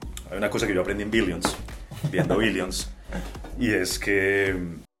hay una cosa que yo aprendí en Billions, viendo Billions, y es que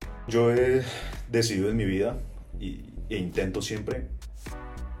yo he decidido en mi vida e intento siempre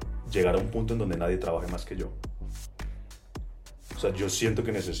llegar a un punto en donde nadie trabaje más que yo. O sea, yo siento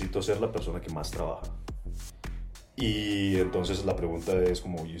que necesito ser la persona que más trabaja. Y entonces la pregunta es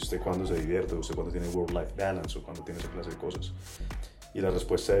como, ¿y usted cuándo se divierte? ¿Usted cuándo tiene work-life balance? ¿O cuándo tiene esa clase de cosas? Y la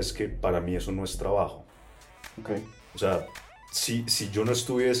respuesta es que para mí eso no es trabajo. Okay. O sea, si yo no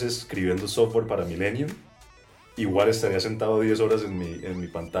estuviese escribiendo software para Millennium, igual estaría sentado 10 horas en mi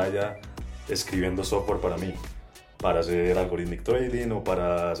pantalla escribiendo software para mí, para hacer algorithmic trading o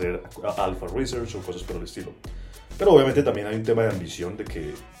para hacer alpha research o cosas por el estilo. Pero obviamente también hay un tema de ambición de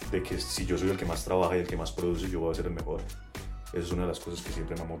que si yo soy el que más trabaja y el que más produce, yo voy a ser el mejor. Esa es una de las cosas que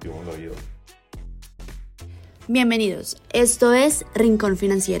siempre me motivó en la vida. Bienvenidos, esto es Rincón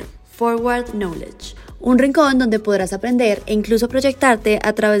Financiero, Forward Knowledge, un rincón donde podrás aprender e incluso proyectarte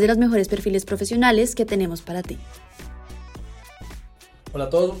a través de los mejores perfiles profesionales que tenemos para ti. Hola a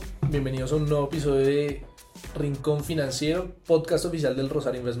todos, bienvenidos a un nuevo episodio de Rincón Financiero, podcast oficial del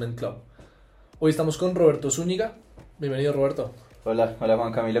Rosario Investment Club. Hoy estamos con Roberto Zúñiga. Bienvenido, Roberto. Hola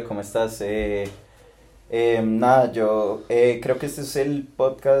Juan Camilo, ¿cómo estás? Yo creo que este es el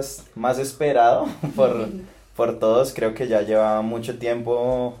podcast más esperado por todos. Creo que ya lleva mucho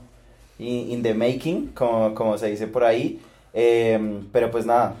tiempo in the making, como se dice por ahí. Pero pues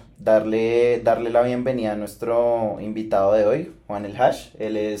nada, darle la bienvenida a nuestro invitado de hoy, Juan Eljach.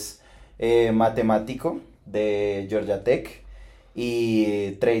 Él es matemático de Georgia Tech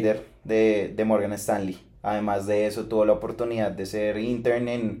y trader de Morgan Stanley. Además de eso, tuvo la oportunidad de ser intern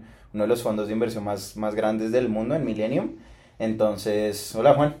en uno de los fondos de inversión más grandes del mundo, en Millennium. Entonces,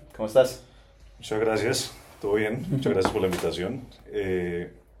 hola Juan, ¿cómo estás? Muchas gracias, todo bien, muchas gracias por la invitación.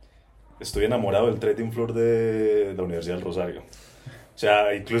 Estoy enamorado del trading floor de la Universidad del Rosario. O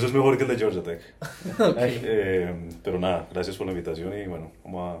sea, incluso es mejor que el de Georgia Tech. Okay. Pero nada, gracias por la invitación y bueno,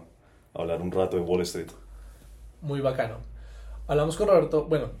 vamos a hablar un rato de Wall Street. Muy bacano. Hablamos con Roberto,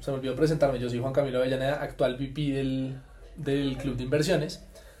 bueno, se me olvidó presentarme, yo soy Juan Camilo Avellaneda, actual VP del Club de Inversiones.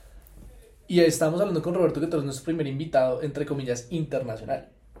 Y estamos hablando con Roberto, que es nuestro primer invitado, entre comillas, internacional.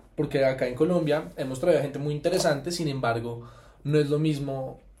 Porque acá en Colombia hemos traído a gente muy interesante, sin embargo, no es lo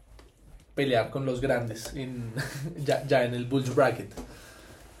mismo pelear con los grandes ya en el Bulge Bracket.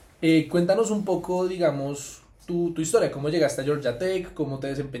 Cuéntanos un poco, digamos, tu historia, cómo llegaste a Georgia Tech, cómo te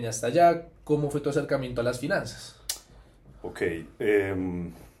desempeñaste allá, cómo fue tu acercamiento a las finanzas. Ok, la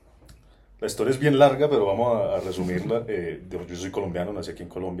historia es bien larga, pero vamos a resumirla. Yo soy colombiano, nací aquí en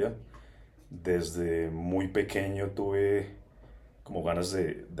Colombia. Desde muy pequeño tuve como ganas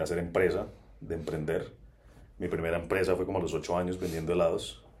de hacer empresa, de emprender. Mi primera empresa fue como a los 8 años vendiendo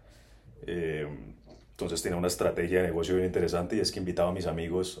helados. Entonces tenía una estrategia de negocio bien interesante y es que invitaba a mis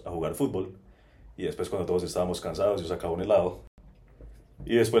amigos a jugar fútbol. Y después cuando todos estábamos cansados yo sacaba un helado.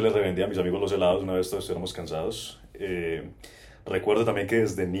 Y después les revendía a mis amigos los helados una vez todos éramos cansados. Recuerdo también que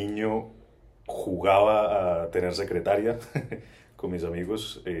desde niño jugaba a tener secretaria con mis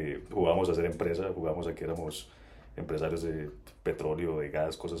amigos. Jugábamos a hacer empresa, jugábamos a que éramos empresarios de petróleo, de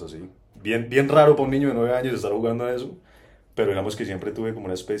gas, cosas así. Bien raro para un niño de 9 años estar jugando a eso. Pero digamos que siempre tuve como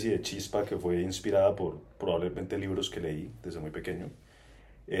una especie de chispa que fue inspirada por probablemente libros que leí desde muy pequeño.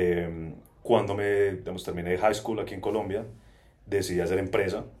 Cuando terminé high school aquí en Colombia, decidí hacer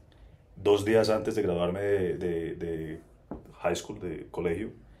empresa. 2 días antes de graduarme de high school, de colegio,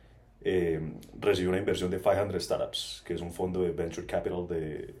 recibí una inversión de 500 Startups, que es un fondo de venture capital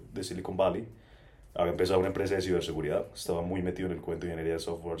de Silicon Valley. Había empezado una empresa de ciberseguridad, estaba muy metido en el cuento de ingeniería de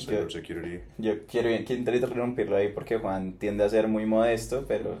software, cybersecurity. Yo quiero interrumpirlo ahí porque Juan tiende a ser muy modesto,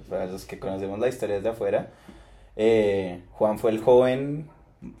 pero para los que conocemos la historia desde afuera, Juan fue el joven,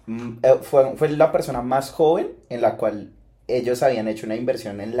 fue la persona más joven en la cual ellos habían hecho una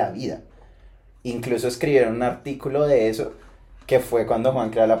inversión en la vida. Incluso escribieron un artículo de eso, que fue cuando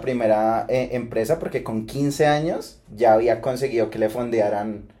Juan creó la primera empresa, porque con 15 años ya había conseguido que le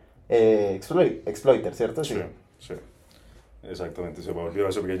fondearan Exploiter, ¿cierto? Sí, exactamente, se me olvidó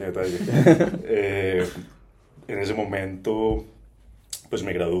ese pequeño detalle. En ese momento pues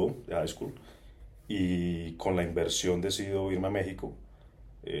me graduó de high school y con la inversión decido irme a México.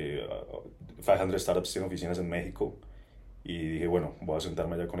 500 Startups tiene oficinas en México. Y dije, bueno, voy a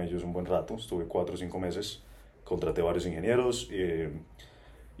sentarme allá con ellos un buen rato. Estuve 4 o 5 meses, contraté varios ingenieros.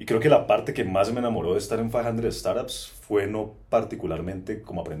 Y creo que la parte que más me enamoró de estar en 500 Startups fue no particularmente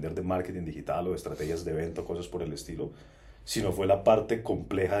como aprender de marketing digital o de estrategias de venta o cosas por el estilo, sino fue la parte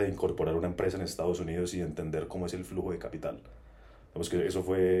compleja de incorporar una empresa en Estados Unidos y entender cómo es el flujo de capital. Digamos que eso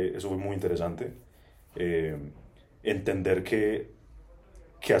fue muy interesante. Entender que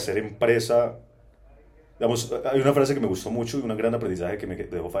que hacer empresa, digamos, hay una frase que me gustó mucho y un gran aprendizaje que me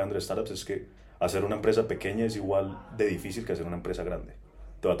dejó Founder Startups es que hacer una empresa pequeña es igual de difícil que hacer una empresa grande.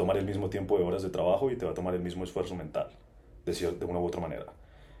 Te va a tomar el mismo tiempo de horas de trabajo y te va a tomar el mismo esfuerzo mental, de una u otra manera.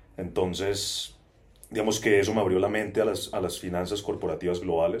 Entonces, digamos que eso me abrió la mente a las finanzas corporativas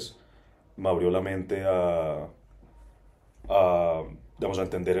globales, me abrió la mente digamos, a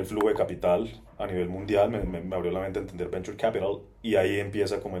entender el flujo de capital a nivel mundial, me abrió la mente a entender venture capital, y ahí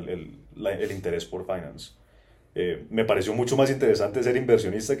empieza como el interés por finance. Me pareció mucho más interesante ser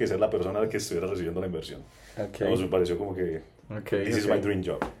inversionista que ser la persona que estuviera recibiendo la inversión. Digamos, me pareció como que this is my dream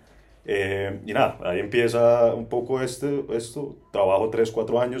job. Y nada, ahí empieza un poco esto. Trabajo 3,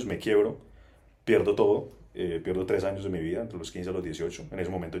 4 años, me quiebro, pierdo todo, pierdo 3 años de mi vida, entre los 15 a los 18. En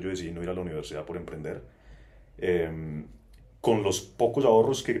ese momento yo decidí no ir a la universidad por emprender. Con los pocos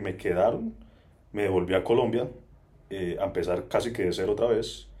ahorros que me quedaron, me devolví a Colombia, a empezar casi que de cero otra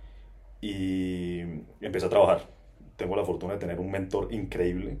vez, y empecé a trabajar. Tengo la fortuna de tener un mentor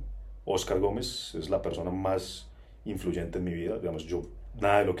increíble. Oscar Gómez es la persona más influyente en mi vida. Digamos, yo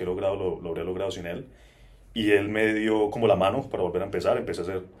nada de lo que he logrado lo habré logrado sin él, y él me dio como la mano para volver a empezar. Empecé a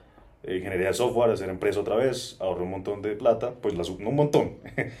hacer ingeniería de software, a hacer empresa otra vez, ahorré un montón de plata, pues no un montón,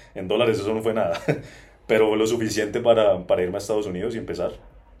 en dólares eso no fue nada, pero lo suficiente para irme a Estados Unidos y empezar.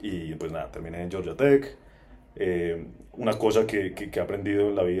 Y pues nada, terminé en Georgia Tech. Una cosa que he aprendido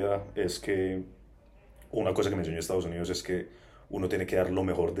en la vida es que, una cosa que me enseñó Estados Unidos es que uno tiene que dar lo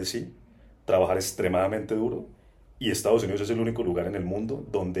mejor de sí, trabajar extremadamente duro, y Estados Unidos es el único lugar en el mundo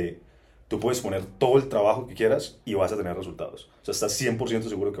donde tú puedes poner todo el trabajo que quieras y vas a tener resultados. O sea, estás 100%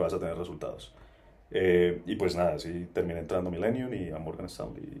 seguro que vas a tener resultados. Y pues nada, sí, terminé entrando a Millennium y a Morgan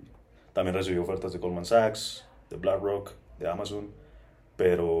Stanley. También recibí ofertas de Goldman Sachs, de BlackRock, de Amazon,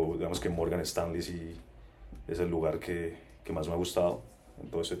 pero digamos que Morgan Stanley sí es el lugar que más me ha gustado en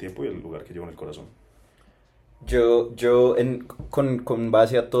todo este tiempo y el lugar que llevo en el corazón. Con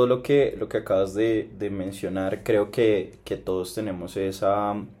base a todo lo que acabas de mencionar, creo que todos tenemos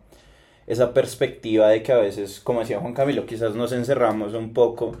esa perspectiva de que a veces, como decía Juan Camilo, quizás nos encerramos un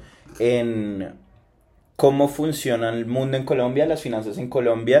poco en cómo funciona el mundo en Colombia, las finanzas en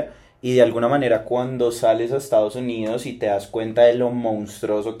Colombia, y de alguna manera cuando sales a Estados Unidos y te das cuenta de lo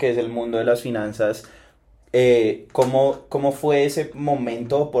monstruoso que es el mundo de las finanzas, ¿cómo fue ese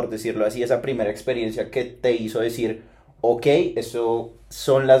momento, por decirlo así, esa primera experiencia que te hizo decir, ok, eso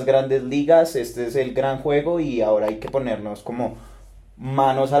son las grandes ligas, este es el gran juego y ahora hay que ponernos como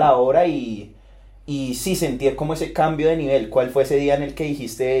manos a la obra y sí sentir como ese cambio de nivel? ¿Cuál fue ese día en el que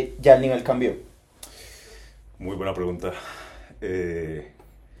dijiste, ya el nivel cambió? Muy buena pregunta.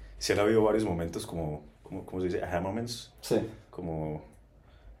 Sí han habido varios momentos ¿cómo se dice? Aha moments. Sí. Como...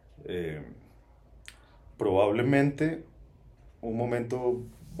 probablemente un momento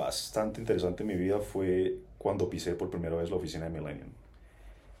bastante interesante en mi vida fue cuando pisé por primera vez la oficina de Millennium.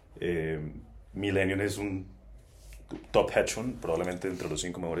 Millennium es un top hedge fund, probablemente entre los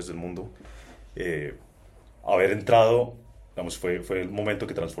 5 mejores del mundo. Haber entrado, digamos, fue el momento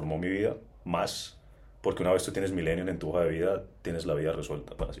que transformó mi vida más, porque una vez tú tienes Millennium en tu hoja de vida, tienes la vida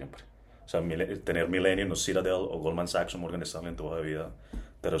resuelta para siempre. O sea, tener Millennium o Citadel o Goldman Sachs o Morgan Stanley en tu hoja de vida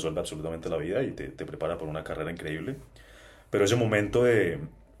te resuelve absolutamente la vida y te prepara para una carrera increíble. Pero ese momento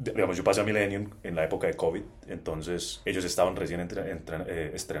digamos, yo pasé a Millennium en la época de COVID, entonces ellos estaban recién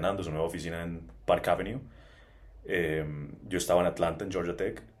estrenando su nueva oficina en Park Avenue. Yo estaba en Atlanta, en Georgia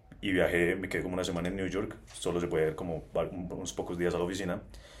Tech, y me quedé como una semana en New York, solo se puede ir como unos pocos días a la oficina,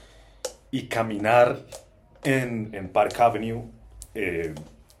 y caminar en Park Avenue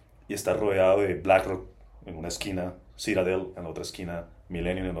y estar rodeado de BlackRock en una esquina, Citadel en la otra esquina,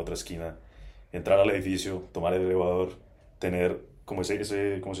 Millennium en la otra esquina, entrar al edificio, tomar el elevador, tener como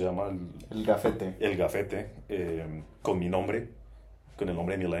ese ¿cómo se llama? El gafete. El gafete con mi nombre, con el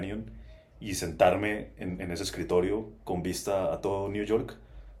nombre de Millennium, y sentarme en ese escritorio con vista a todo New York,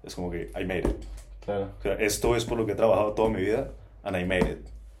 es como que I made it. Claro. O sea, esto es por lo que he trabajado toda mi vida, and I made it.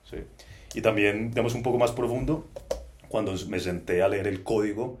 ¿Sí? Y también, digamos, un poco más profundo, cuando me senté a leer el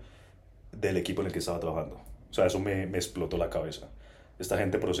código del equipo en el que estaba trabajando. O sea, eso me explotó la cabeza. Esta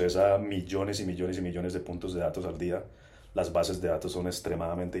gente procesa millones y millones y millones de puntos de datos al día. Las bases de datos son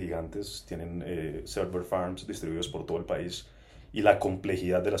extremadamente gigantes. Tienen server farms distribuidos por todo el país. Y la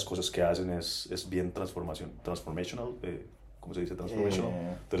complejidad de las cosas que hacen es bien transformational. ¿Cómo se dice transformational?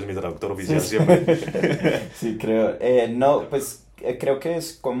 Tú eres mi traductor oficial siempre. Sí, creo. No, pues creo que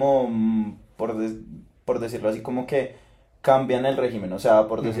es como, por decirlo así, como que cambian el régimen. O sea,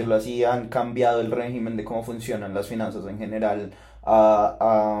 por decirlo así, han cambiado el régimen de cómo funcionan las finanzas en general.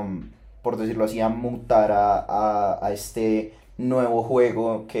 Por decirlo así, a mutar a este nuevo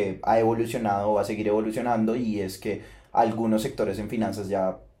juego que ha evolucionado o va a seguir evolucionando, y es que algunos sectores en finanzas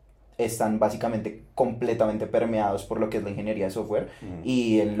ya están básicamente completamente permeados por lo que es la ingeniería de software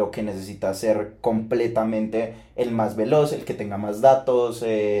y en lo que necesita ser completamente el más veloz, el que tenga más datos,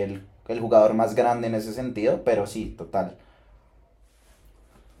 el jugador más grande en ese sentido, pero sí, total.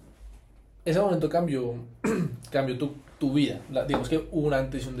 Ese momento cambió tu vida, digamos que hubo un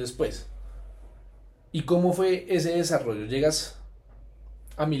antes y un después. ¿Y cómo fue ese desarrollo? Llegas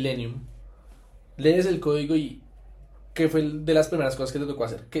a Millennium, lees el código y ¿qué fue de las primeras cosas que te tocó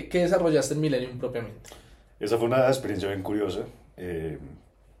hacer? ¿Qué desarrollaste en Millennium propiamente? Esa fue una experiencia bien curiosa,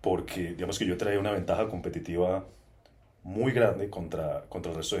 porque digamos que yo traía una ventaja competitiva muy grande contra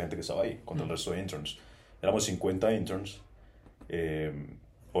el resto de gente que estaba ahí, contra el resto de interns. Éramos 50 interns,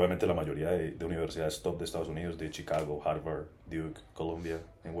 obviamente la mayoría de universidades top de Estados Unidos, de Chicago, Harvard, Duke, Columbia,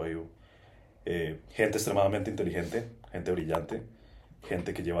 NYU. Gente extremadamente inteligente, gente brillante,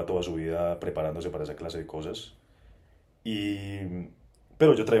 gente que lleva toda su vida preparándose para esa clase de cosas.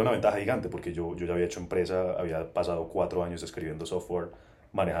 Pero yo traía una ventaja gigante porque yo ya había hecho empresa, había pasado 4 años escribiendo software,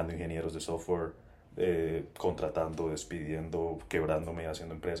 manejando ingenieros de software, contratando, despidiendo, quebrándome,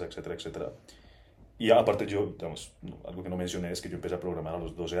 haciendo empresa, etcétera, etcétera. Y aparte digamos, algo que no mencioné es que yo empecé a programar a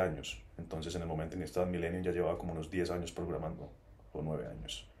los 12 años. Entonces en el momento en que estaba en Millennium ya llevaba como unos 10 años programando, o 9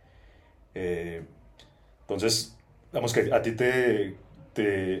 años. Entonces, digamos que a ti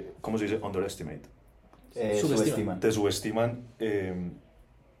 ¿cómo se dice? Underestimate. Subestiman. Te subestiman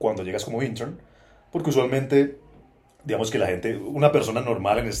cuando llegas como intern, porque usualmente, digamos que una persona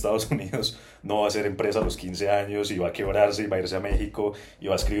normal en Estados Unidos no va a hacer empresa a los 15 años y va a quebrarse y va a irse a México y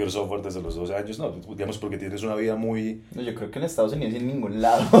va a escribir software desde los 12 años, no, digamos porque tienes una vida muy... No, yo creo que en Estados Unidos en ningún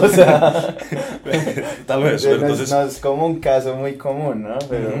lado, o sea... Tal vez, pero entonces... No, es como un caso muy común, ¿no?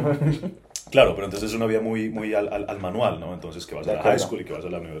 Pero... Claro, pero entonces es una vida muy al manual, ¿no? Entonces que vas a la high school y que vas a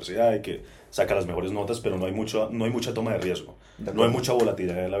la universidad y que saca las mejores notas, pero no hay mucha toma de riesgo, no hay mucha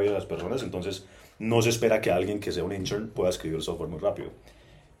volatilidad en la vida de las personas, entonces no se espera que alguien que sea un intern pueda escribir software muy rápido.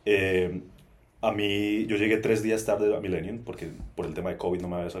 A mí, yo llegué 3 días tarde a Millennium porque por el tema de COVID no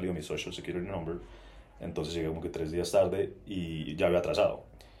me había salido mi Social Security Number, entonces llegué como que 3 días tarde y ya había atrasado.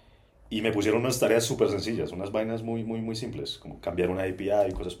 Y me pusieron unas tareas súper sencillas, unas vainas muy simples, como cambiar una API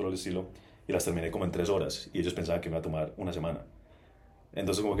y cosas por el estilo, y las terminé como en 3 horas, y ellos pensaban que me iba a tomar una semana.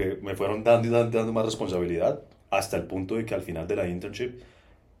 Entonces como que me fueron dando más responsabilidad, hasta el punto de que al final de la internship,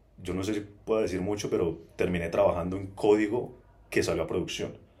 yo no sé si puedo decir mucho, pero terminé trabajando en código que salió a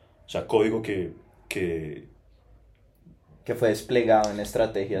producción. O sea, código que fue desplegado en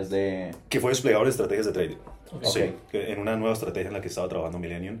estrategias de... Que fue desplegado en estrategias de trading. Okay. Sí, en una nueva estrategia en la que estaba trabajando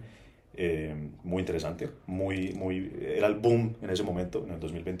Millennium, muy interesante, era el boom en ese momento, en el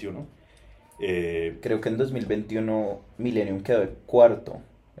 2021. Creo que en 2021 Millennium quedó de cuarto.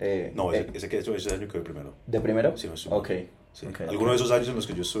 No, ese año quedó de primero. ¿De primero? Sí, no sé. Okay. Sí. Okay. Alguno de esos años en los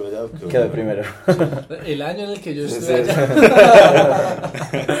que yo estuve allá quedó de primero. Sí. El año en el que yo estuve allá.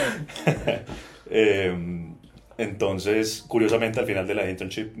 Entonces, curiosamente, al final de la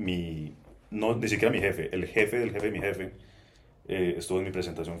internship, ni siquiera mi jefe, el jefe del jefe de mi jefe, estuvo en mi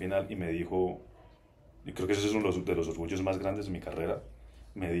presentación final y me dijo, y creo que ese es uno de los orgullos más grandes de mi carrera,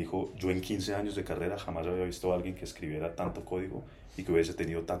 me dijo, yo en 15 años de carrera jamás había visto a alguien que escribiera tanto código y que hubiese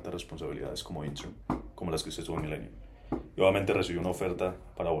tenido tantas responsabilidades como intern, como las que usted tuvo en Millennium. Y obviamente recibí una oferta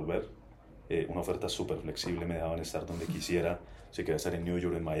para volver, una oferta súper flexible, me dejaban estar donde quisiera, si quería estar en New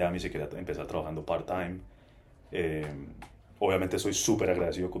York, en Miami, si quería empezar trabajando part-time. Obviamente soy súper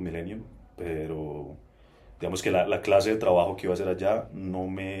agradecido con Millennium, pero digamos que la clase de trabajo que iba a hacer allá no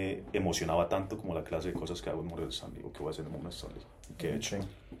me emocionaba tanto como la clase de cosas que hago en Morgan Stanley o que voy a hacer en Morgan Stanley, que he hecho.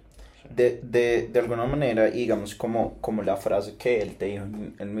 De alguna manera, digamos, como la frase que él te dijo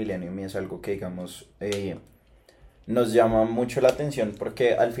en Millennium, y es algo que, digamos, nos llama mucho la atención,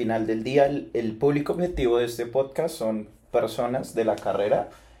 porque al final del día el público objetivo de este podcast son personas de la carrera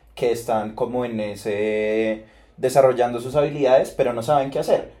que están como en ese... desarrollando sus habilidades, pero no saben qué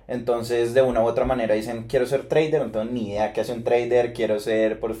hacer. Entonces, de una u otra manera dicen, quiero ser trader, no tengo ni idea qué hace un trader, quiero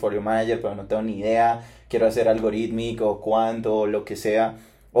ser portfolio manager, pero no tengo ni idea, quiero hacer algorítmico, o cuánto, o lo que sea,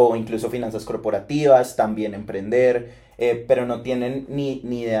 o incluso finanzas corporativas, también emprender, pero no tienen ni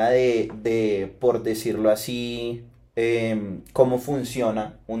idea de, por decirlo así, cómo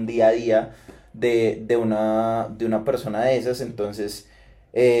funciona un día a día de una persona de esas. Entonces,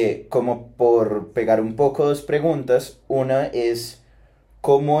 como por pegar un poco 2 preguntas, una es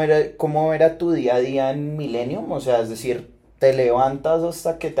 ¿cómo era tu día a día en Millennium? O sea, es decir, te levantas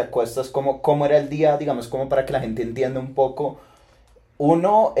hasta que te acuestas, ¿cómo era el día, digamos, como para que la gente entienda un poco,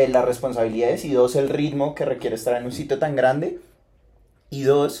 1, las responsabilidades, y 2, el ritmo que requiere estar en un sitio tan grande, Y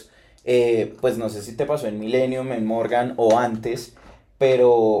dos, pues no sé si te pasó en Millennium, en Morgan o antes,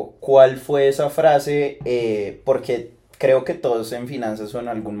 pero ¿cuál fue esa frase? Porque creo que todos en finanzas o en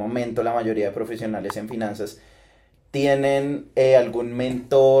algún momento, la mayoría de profesionales en finanzas, tienen algún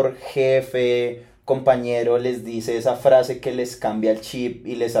mentor, jefe, compañero, les dice esa frase que les cambia el chip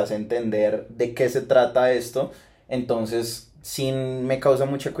y les hace entender de qué se trata esto. Entonces, sí me causa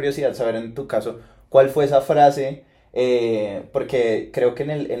mucha curiosidad saber en tu caso, ¿cuál fue esa frase? Porque creo que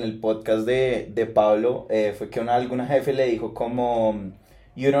en el podcast de Pablo fue que alguna jefe le dijo como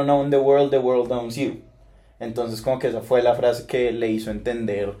you don't own the world owns you. Entonces como que esa fue la frase que le hizo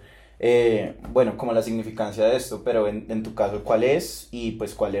entender bueno, como la significancia de esto, pero en tu caso, ¿cuál es? Y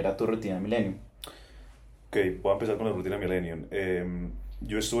pues, ¿cuál era tu rutina de Millennium? Ok, voy a empezar con la rutina Millennium.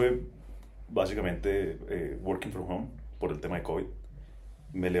 Yo estuve básicamente working from home por el tema de COVID.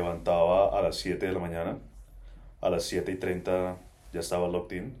 Me levantaba a las 7 de la mañana, a las 7:30 ya estaba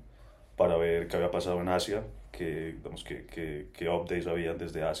logged in para ver qué había pasado en Asia, qué updates había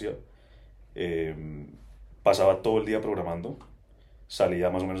desde Asia. Pasaba todo el día programando, salía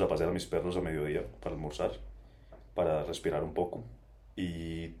más o menos a pasear a mis perros a mediodía para almorzar, para respirar un poco,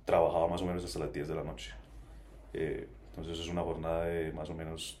 y trabajaba más o menos hasta las 10 de la noche. Entonces es una jornada de más o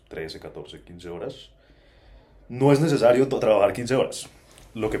menos 13, 14, 15 horas. No es necesario trabajar 15 horas.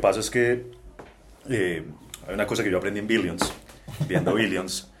 Lo que pasa es que hay una cosa que yo aprendí en Billions, viendo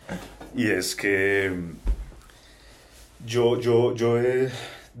Billions, y es que yo he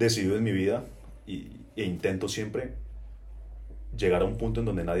decidido en mi vida e intento siempre llegar a un punto en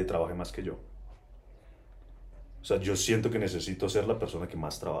donde nadie trabaje más que yo. O sea, yo siento que necesito ser la persona que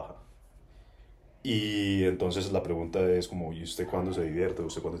más trabaja. Y entonces la pregunta es como, ¿y usted cuándo se divierte?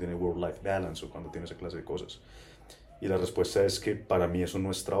 ¿Usted cuándo tiene work-life balance? ¿O cuándo tiene esa clase de cosas? Y la respuesta es que para mí eso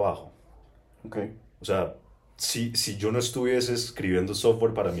no es trabajo. Okay. O sea, si yo no estuviese escribiendo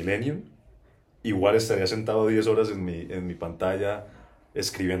software para Millennium, igual estaría sentado 10 horas en mi pantalla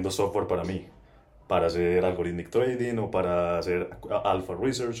escribiendo software para mí, para hacer algorithmic trading o para hacer alpha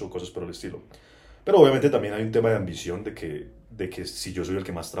research o cosas por el estilo. Pero obviamente también hay un tema de ambición de que si yo soy el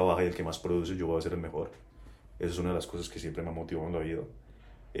que más trabaja y el que más produce, yo voy a ser el mejor. Esa es una de las cosas que siempre me ha motivado en la vida.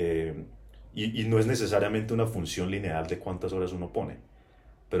 Y no es necesariamente una función lineal de cuántas horas uno pone,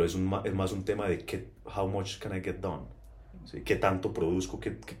 pero es más un tema de how much can I get done, ¿sí? ¿Qué tanto produzco?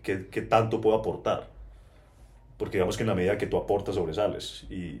 ¿Qué tanto puedo aportar? Porque digamos que en la medida que tú aportas, sobresales.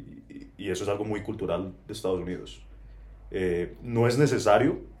 Y eso es algo muy cultural de Estados Unidos. No es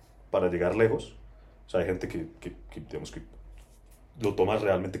necesario para llegar lejos. O sea, hay gente que digamos que lo toma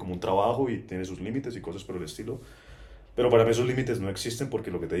realmente como un trabajo y tiene sus límites y cosas por el estilo. Pero para mí esos límites no existen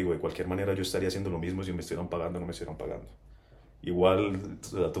porque lo que te digo, de cualquier manera yo estaría haciendo lo mismo si me estuvieran pagando o no me estuvieran pagando. Igual, o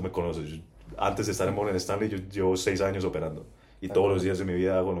sea, tú me conoces, antes de estar en Morgan Stanley yo llevo 6 años operando y todos los días de mi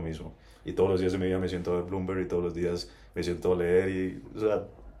vida hago lo mismo. Y todos los días de mi vida me siento a ver Bloomberg y todos los días me siento a leer y, o sea,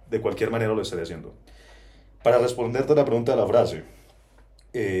 de cualquier manera lo estaré haciendo. Para responderte a la pregunta de la frase,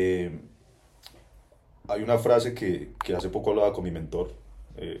 hay una frase que hace poco hablaba con mi mentor,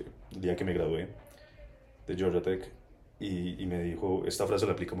 el día que me gradué de Georgia Tech, y me dijo, esta frase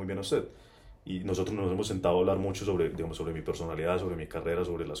la aplica muy bien a usted. Y nosotros nos hemos sentado a hablar mucho sobre mi personalidad, sobre mi carrera,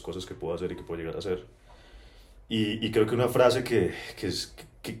 sobre las cosas que puedo hacer y que puedo llegar a hacer. Y creo que una frase que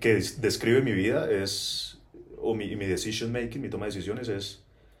describe mi vida es, o mi decision making, mi toma de decisiones es,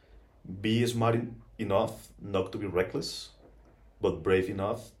 be smart enough not to be reckless, but brave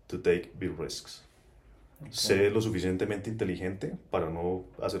enough to take big risks. Okay. Sé lo suficientemente inteligente para no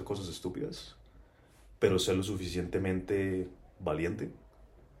hacer cosas estúpidas, pero sé lo suficientemente valiente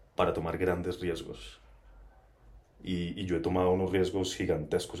para tomar grandes riesgos. Y yo he tomado unos riesgos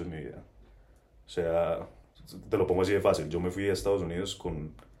gigantescos en mi vida. O sea, te lo pongo así de fácil. Yo me fui a Estados Unidos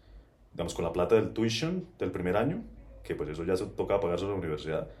con la plata del tuition del primer año, que pues eso ya se tocaba pagarse a la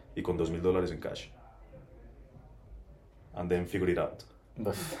universidad, y con $2,000 en cash. And then figure it out.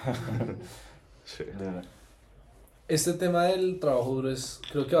 Sí. Este tema del trabajo duro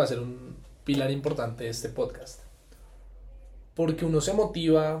creo que va a ser un pilar importante de este podcast. Porque uno se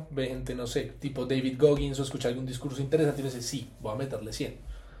motiva, ve gente, no sé, tipo David Goggins, o escucha algún discurso interesante y uno dice, sí, voy a meterle 100.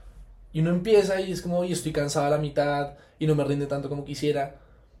 Y uno empieza y es como, oye, estoy cansado a la mitad y no me rinde tanto como quisiera.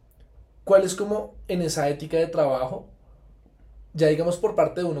 ¿Cuál es como en esa ética de trabajo, ya digamos por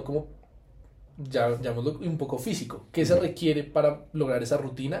parte de uno, como, ya llamémoslo un poco físico, qué se requiere para lograr esa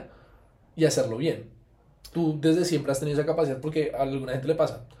rutina y hacerlo bien? Tú desde siempre has tenido esa capacidad, porque a alguna gente le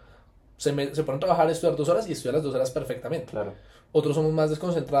pasa. Se ponen a trabajar, estudiar 2 horas y estudian las 2 horas perfectamente. Claro. Otros somos más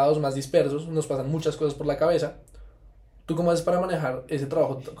desconcentrados, más dispersos, nos pasan muchas cosas por la cabeza. ¿Tú cómo haces para manejar ese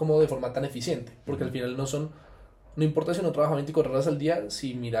trabajo como de forma tan eficiente? Porque al final no son No importa si uno trabaja 24 horas al día,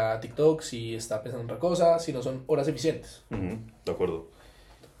 si mira TikTok, si está pensando en otra cosa, si no son horas eficientes. De acuerdo.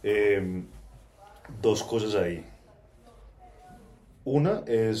 Dos cosas ahí. Una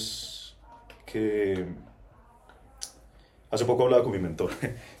es que hace poco hablaba con mi mentor.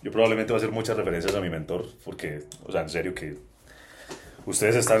 Yo probablemente voy a hacer muchas referencias a mi mentor, porque, o sea, en serio que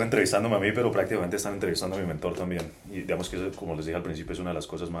ustedes están entrevistándome a mí, pero prácticamente están entrevistando a mi mentor también. Y digamos que eso, como les dije al principio, es una de las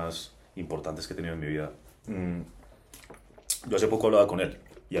cosas más importantes que he tenido en mi vida. Yo hace poco hablaba con él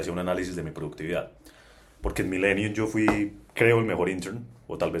y hacía un análisis de mi productividad. Porque en Millennium yo fui, creo, el mejor intern,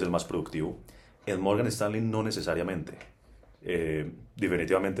 o tal vez el más productivo. En Morgan Stanley no necesariamente.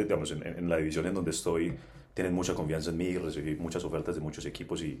 Definitivamente, digamos, en la división en donde estoy, tienen mucha confianza en mí, recibí muchas ofertas de muchos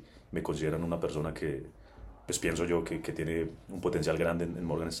equipos y me consideran una persona que, pues pienso yo, que tiene un potencial grande en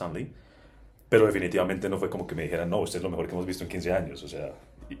Morgan Stanley. Pero definitivamente no fue como que me dijeran, no, usted es lo mejor que hemos visto en 15 años. O sea,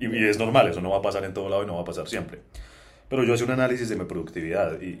 y es normal, eso no va a pasar en todo lado y no va a pasar siempre. Pero yo hacía un análisis de mi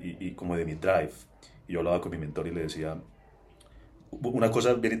productividad y como de mi drive. Y yo hablaba con mi mentor y le decía, una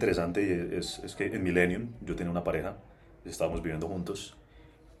cosa bien interesante es que en Millennium yo tenía una pareja, estábamos viviendo juntos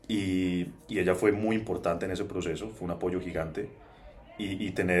y ella fue muy importante en ese proceso, fue un apoyo gigante y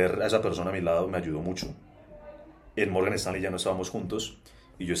tener a esa persona a mi lado me ayudó mucho. En Morgan Stanley ya no estábamos juntos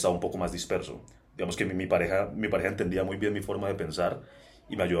y yo estaba un poco más disperso. Digamos que mi pareja entendía muy bien mi forma de pensar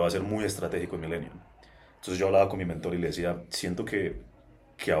y me ayudó a ser muy estratégico en Millennium. Entonces yo hablaba con mi mentor y le decía, siento que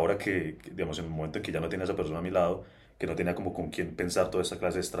ahora digamos, en el momento en que ya no tenía a esa persona a mi lado, que no tenía como con quién pensar toda esta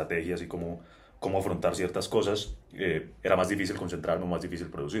clase de estrategias y cómo afrontar ciertas cosas, era más difícil concentrarme, más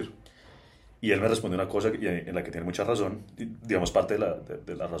difícil producir. Y él me respondió una cosa en la que tiene mucha razón. Digamos, parte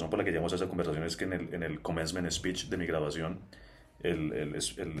de la razón por la que llegamos a esa conversación es que en el commencement speech de mi graduación, el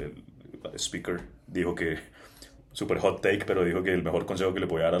speaker dijo que, super hot take, pero dijo que el mejor consejo que le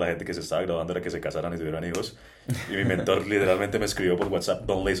podía dar a la gente que se estaba graduando era que se casaran y tuvieran hijos. Y mi mentor literalmente me escribió por WhatsApp,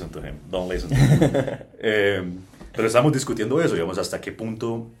 don't listen to him. Pero estábamos discutiendo eso, digamos, hasta qué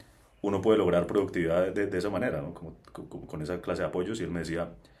punto uno puede lograr productividad de esa manera, ¿no? Como con esa clase de apoyos. Y él me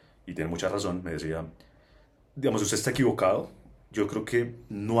decía, y tiene mucha razón, me decía, digamos, usted está equivocado. Yo creo que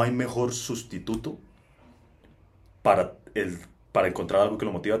no hay mejor sustituto para encontrar algo que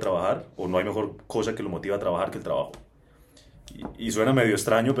lo motive a trabajar, o no hay mejor cosa que lo motive a trabajar que el trabajo. Y suena medio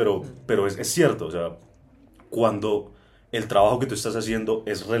extraño, pero es cierto. O sea, cuando el trabajo que tú estás haciendo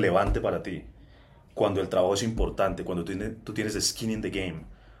es relevante para ti, cuando el trabajo es importante, cuando tú tienes skin in the game,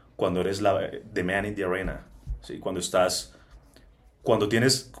 cuando eres the man in the arena, ¿sí? Cuando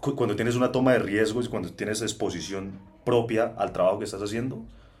tienes una toma de riesgos, cuando tienes exposición propia al trabajo que estás haciendo,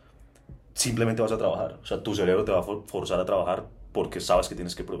 simplemente vas a trabajar. O sea, tu cerebro te va a forzar a trabajar porque sabes que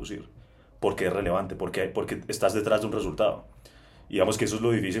tienes que producir, porque es relevante, porque estás detrás de un resultado. Y digamos que eso es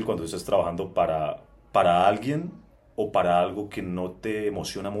lo difícil cuando estás trabajando para alguien o para algo que no te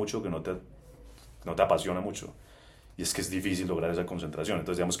emociona mucho, que no te apasiona mucho. Y es que es difícil lograr esa concentración.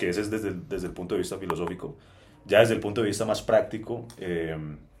 Entonces, digamos que ese es desde el punto de vista filosófico. Ya desde el punto de vista más práctico,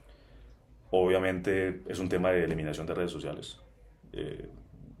 obviamente es un tema de eliminación de redes sociales.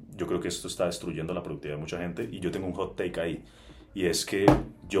 Yo creo que esto está destruyendo la productividad de mucha gente y yo tengo un hot take ahí. Y es que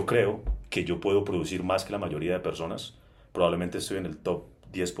yo creo que yo puedo producir más que la mayoría de personas. Probablemente estoy en el top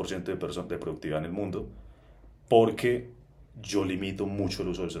 10% de productividad en el mundo porque yo limito mucho el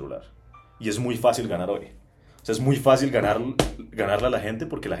uso del celular. Y es muy fácil ganar hoy. O sea, es muy fácil ganarle a la gente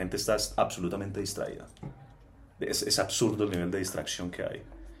porque la gente está absolutamente distraída. Es absurdo el nivel de distracción que hay.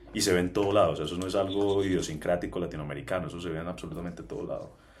 Y se ve en todo lado. O sea, eso no es algo idiosincrático latinoamericano. Eso se ve en absolutamente todo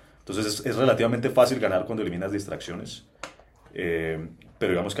lado. Entonces es relativamente fácil ganar cuando eliminas distracciones.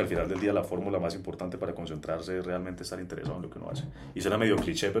 Pero digamos que al final del día la fórmula más importante para concentrarse es realmente estar interesado en lo que uno hace. Y suena medio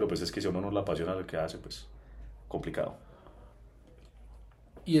cliché, pero pues es que si a uno no le apasiona lo que hace, pues complicado.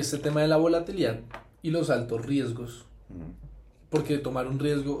 Y este tema de la volatilidad y los altos riesgos. Porque tomar un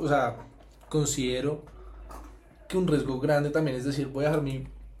riesgo, o sea, considero que un riesgo grande también es decir, voy a dejar mi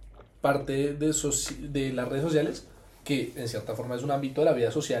parte de las redes sociales, que en cierta forma es un ámbito de la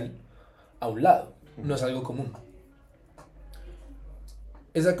vida social, a un lado. No es algo común.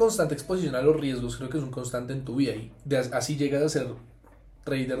 Esa constante exposición a los riesgos creo que es un constante en tu vida y así llegas a ser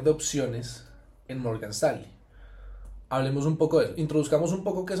trader de opciones en Morgan Stanley. Hablemos un poco de eso. Introduzcamos un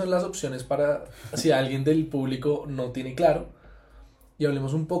poco qué son las opciones para si alguien del público no tiene claro. Y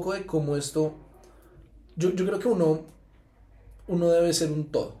hablemos un poco de cómo esto... Yo creo que uno debe ser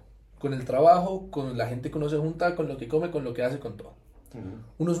un todo. Con el trabajo, con la gente que uno se junta, con lo que come, con lo que hace, con todo.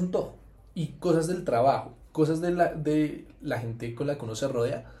 Uno es un todo. Y cosas del trabajo, cosas de la gente con la que uno se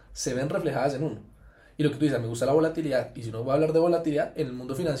rodea, se ven reflejadas en uno. Y lo que tú dices, me gusta la volatilidad. Y si uno va a hablar de volatilidad, en el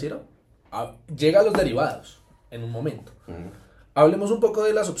mundo financiero, llega a los derivados. en un momento. Hablemos un poco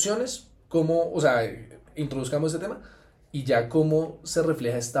de las opciones, cómo, o sea, introduzcamos este tema y ya cómo se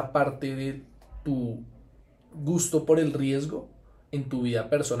refleja esta parte de tu gusto por el riesgo en tu vida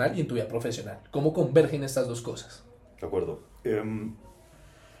personal y en tu vida profesional. ¿Cómo convergen estas dos cosas? De acuerdo.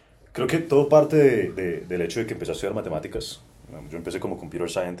 Creo que todo parte del hecho de que empecé a estudiar matemáticas. Yo empecé como computer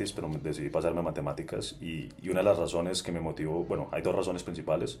scientist, pero decidí pasarme a matemáticas y una de las razones que me motivó, bueno, hay dos razones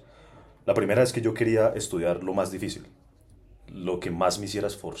principales. La primera es que yo quería estudiar lo más difícil, lo que más me hiciera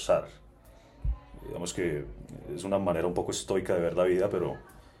esforzar. Digamos que es una manera un poco estoica de ver la vida, pero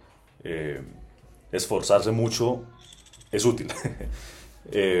esforzarse mucho es útil.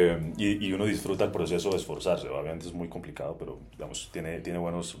 Y uno disfruta el proceso de esforzarse. Obviamente es muy complicado, pero digamos, tiene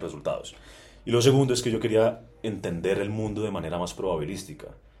buenos resultados. Y lo segundo es que yo quería entender el mundo de manera más probabilística.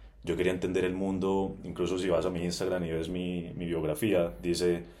 Yo quería entender el mundo, incluso si vas a mi Instagram y ves mi biografía,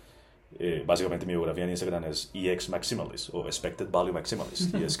 dice, básicamente mi biografía en Instagram es EX Maximalist o Expected Value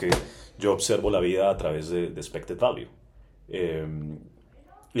Maximalist. Y es que yo observo la vida a través de Expected Value. Y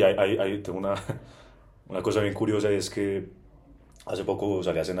tengo una cosa bien curiosa, y es que hace poco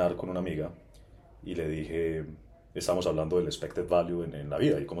salí a cenar con una amiga y le dije, estamos hablando del expected value en la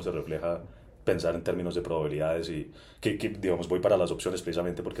vida y cómo se refleja pensar en términos de probabilidades y que digamos, voy para las opciones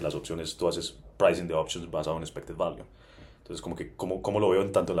precisamente porque las opciones, tú haces pricing de options basado en expected value. Entonces, como lo veo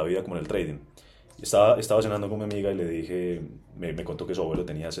tanto en la vida como en el trading. Estaba cenando con mi amiga y le dije, me contó que su abuelo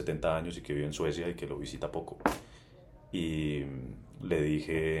tenía 70 años y que vive en Suecia y que lo visita poco. Y le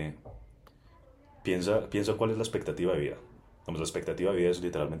dije, piensa cuál es la expectativa de vida. La expectativa de vida es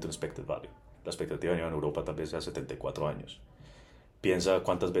literalmente un expected value. La expectativa de vida en Europa tal vez sea 74 años. Piensa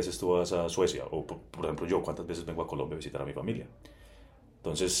cuántas veces tú vas a Suecia, o por ejemplo yo, cuántas veces vengo a Colombia a visitar a mi familia.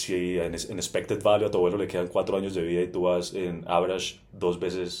 Entonces, si en expected value a tu abuelo le quedan 4 años de vida y tú vas en average 2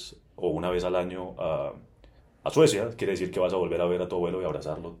 veces o una vez al año a Suecia, quiere decir que vas a volver a ver a tu abuelo y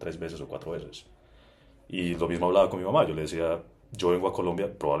abrazarlo 3 veces o 4 veces. Y lo mismo hablaba con mi mamá. Yo le decía, yo vengo a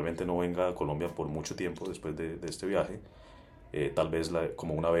Colombia, probablemente no venga a Colombia por mucho tiempo después de este viaje. Tal vez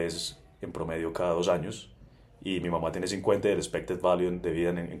como una vez en promedio cada 2 años, y mi mamá tiene 50 y el expected value de vida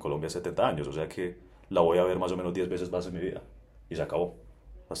en Colombia es 70 años, o sea que la voy a ver más o menos 10 veces más en mi vida, y se acabó,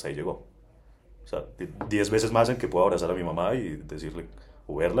 hasta ahí llegó. O sea, 10 veces más en que puedo abrazar a mi mamá y decirle,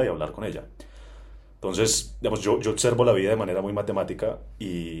 o verla y hablar con ella. Entonces, digamos, yo observo la vida de manera muy matemática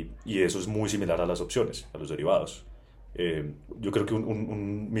y eso es muy similar a las opciones, a los derivados. Yo creo que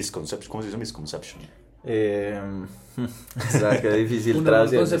un misconception, ¿cómo se dice misconception? O sea, qué difícil un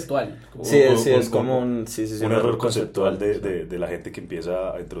error conceptual. Sí, es como un error conceptual de la gente que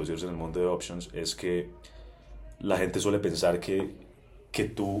empieza a introducirse en el mundo de options es que la gente suele pensar que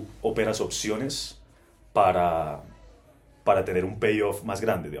tú operas opciones para tener un payoff más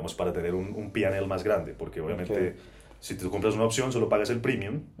grande, digamos, para tener un P&L más grande, porque obviamente si tú compras una opción solo pagas el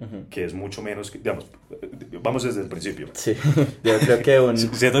premium, que es mucho menos, digamos, vamos desde el principio. Sí, yo creo que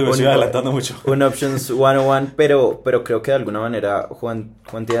siento que me estoy adelantando mucho. Un Options 101, pero creo que de alguna manera Juan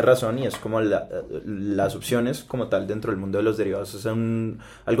tiene razón y es como las opciones como tal dentro del mundo de los derivados es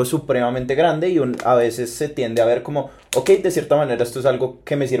algo supremamente grande y a veces se tiende a ver como, ok, de cierta manera esto es algo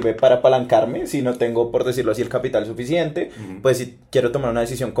que me sirve para apalancarme, si no tengo, por decirlo así, el capital suficiente, pues si quiero tomar una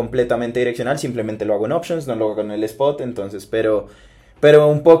decisión completamente direccional, simplemente lo hago en Options, no lo hago en el Spot. Entonces, pero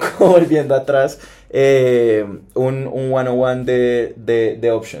un poco volviendo atrás, un 101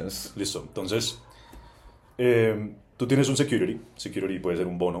 de options. Listo, entonces, tú tienes un security puede ser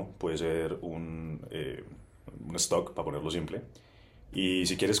un bono, puede ser un stock, para ponerlo simple, y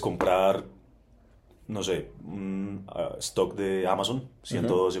si quieres comprar, no sé, un stock de Amazon,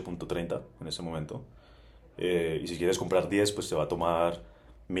 112.30 en este momento, y si quieres comprar 10, pues te va a tomar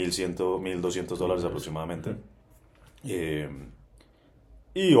 $1,100, $1,200 aproximadamente.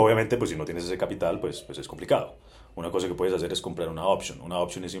 Y obviamente pues si no tienes ese capital pues es complicado. Una cosa que puedes hacer es comprar una option. Una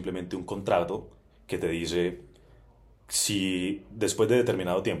option es simplemente un contrato que te dice si después de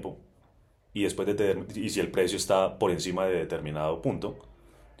determinado tiempo y si el precio está por encima de determinado punto,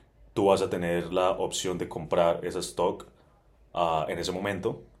 tú vas a tener la opción de comprar ese stock en ese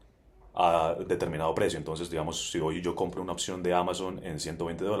momento a determinado precio. Entonces, digamos, si hoy yo compro una opción de Amazon en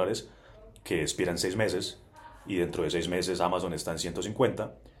 $120 que expira en 6 meses y dentro de 6 meses Amazon está en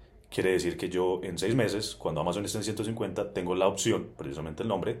 150, quiere decir que yo en 6 meses, cuando Amazon está en 150, tengo la opción, precisamente el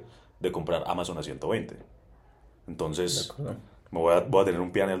nombre, de comprar Amazon a 120. Entonces, voy a tener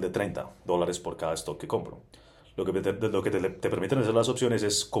un P&L de $30 por cada stock que compro. Lo que te permiten hacer las opciones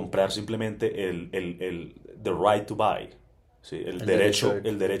es comprar simplemente the right to buy, ¿sí? el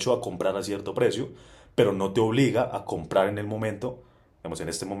derecho a comprar a cierto precio, pero no te obliga a comprar en el momento, digamos, en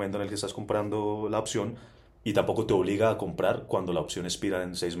este momento en el que estás comprando la opción, y tampoco te obliga a comprar cuando la opción expira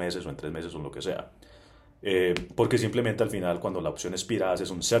en 6 meses o en 3 meses o lo que sea. Porque simplemente al final cuando la opción expira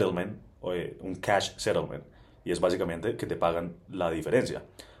haces un settlement, un cash settlement, y es básicamente que te pagan la diferencia.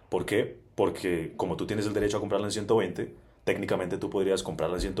 ¿Por qué? Porque como tú tienes el derecho a comprarla en 120, técnicamente tú podrías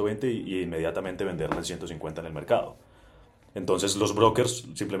comprarla en 120 y inmediatamente venderla en 150 en el mercado. Entonces los brokers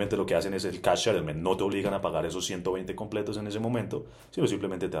simplemente lo que hacen es el cash settlement, no te obligan a pagar esos 120 completos en ese momento, sino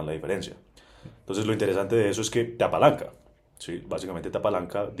simplemente te dan la diferencia. Entonces lo interesante de eso es que te apalanca, ¿sí? Básicamente te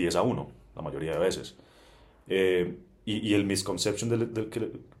apalanca 10-1 la mayoría de veces. Y el misconception del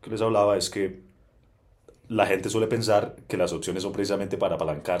que les hablaba es que la gente suele pensar que las opciones son precisamente para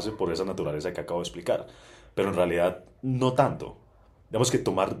apalancarse por esa naturaleza que acabo de explicar, pero en realidad no tanto. Digamos que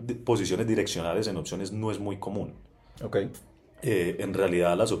tomar posiciones direccionales en opciones no es muy común. Okay. En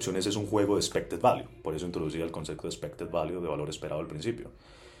realidad las opciones es un juego de expected value, por eso introducía el concepto de expected value, de valor esperado al principio.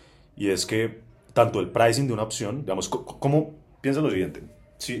 Y es que tanto el pricing de una opción, digamos, ¿cómo piensa lo siguiente?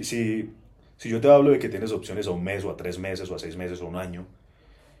 Si yo te hablo de que tienes opciones a un mes, o a 3 meses, o a 6 meses, o a un año,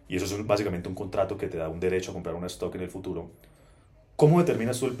 y eso es básicamente un contrato que te da un derecho a comprar una stock en el futuro, ¿cómo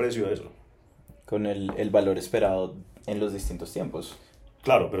determinas tú el precio de eso? Con el valor esperado en los distintos tiempos.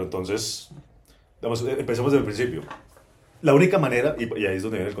 Claro, pero entonces, digamos, empecemos desde el principio. La única manera, y ahí es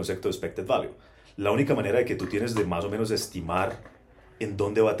donde viene el concepto de expected value, la única manera de que tú tienes de más o menos estimar en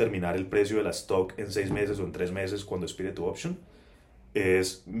dónde va a terminar el precio de la stock en 6 meses o en 3 meses cuando expire tu option,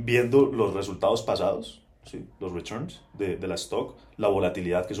 es viendo los resultados pasados, ¿sí? Los returns de la stock, la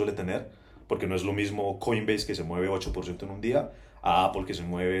volatilidad que suele tener, porque no es lo mismo Coinbase que se mueve 8% en un día a Apple que se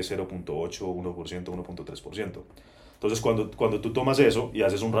mueve 0.8, 1%, 1.3%. Entonces cuando tú tomas eso y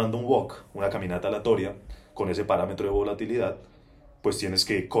haces un random walk, una caminata aleatoria con ese parámetro de volatilidad, pues tienes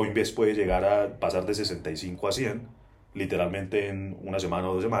que Coinbase puede llegar a pasar de 65 a 100 literalmente en una semana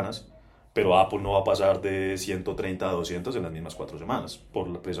o 2 semanas, pero Apple no va a pasar de 130 a 200 en las mismas 4 semanas,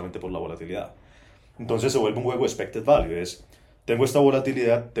 precisamente por la volatilidad. Entonces se vuelve un juego de expected value, tengo esta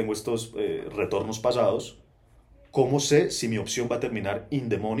volatilidad, tengo estos retornos pasados, ¿cómo sé si mi opción va a terminar in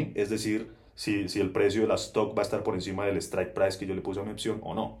the money? Es decir, si el precio de la stock va a estar por encima del strike price que yo le puse a mi opción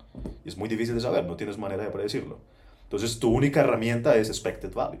o no. Y es muy difícil de saber, no tienes manera de predecirlo. Entonces tu única herramienta es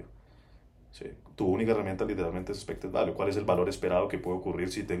expected value. Sí, tu única herramienta literalmente es expected value. ¿Cuál es el valor esperado que puede ocurrir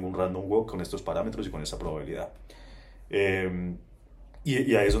si tengo un random walk con estos parámetros y con esta probabilidad?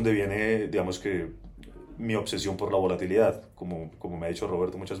 Y ahí es donde viene, digamos que, mi obsesión por la volatilidad, como me ha dicho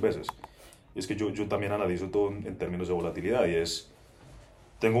Roberto muchas veces. Y es que yo también analizo todo en términos de volatilidad y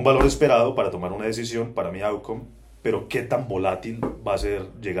tengo un valor esperado para tomar una decisión, para mi outcome, pero ¿qué tan volátil va a ser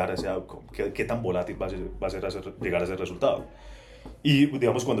llegar a ese outcome? ¿Qué tan volátil va a ser llegar a ese resultado? Y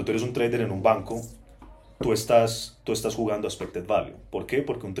digamos, cuando tú eres un trader en un banco, tú estás jugando a expected value. ¿Por qué?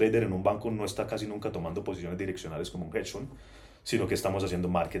 Porque un trader en un banco no está casi nunca tomando posiciones direccionales como un hedge fund, sino que estamos haciendo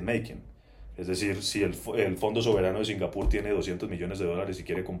market making. Es decir, si el Fondo Soberano de Singapur tiene $200 millones y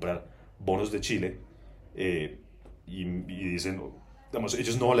quiere comprar bonos de Chile, y dicen, digamos,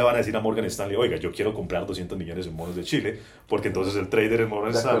 ellos no le van a decir a Morgan Stanley, oiga, yo quiero comprar 200 millones en bonos de Chile, porque entonces el trader en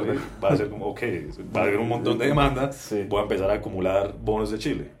Morgan Stanley va a ser como, ok, va a haber un montón de demanda, sí, voy a empezar a acumular bonos de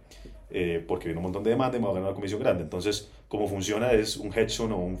Chile, porque viene un montón de demanda y me va a ganar una comisión grande. Entonces, como funciona es un hedge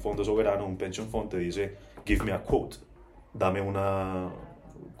fund o un fondo soberano, un pension fund, te dice, give me a quote, dame una,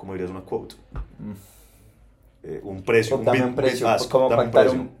 ¿cómo dirías una quote? Un precio, un precio, ask, como pactar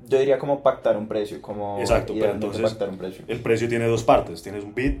yo diría como pactar un precio, como exacto, pero entonces pactar un precio. El precio tiene 2 partes, tienes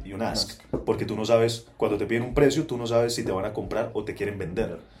un bid y un ask, porque tú no sabes, cuando te piden un precio, tú no sabes si te van a comprar o te quieren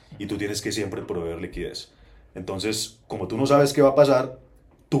vender, y tú tienes que siempre proveer liquidez. Entonces, como tú no sabes qué va a pasar,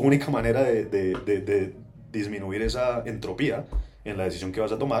 tu única manera de disminuir esa entropía en la decisión que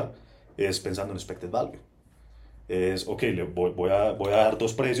vas a tomar es pensando en expected value. Es, ok, voy a dar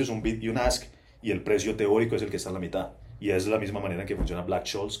 2 precios, un bid y un ask, y el precio teórico es el que está en la mitad. Y es la misma manera en que funciona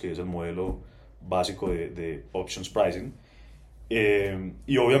Black-Scholes, que es el modelo básico de options pricing.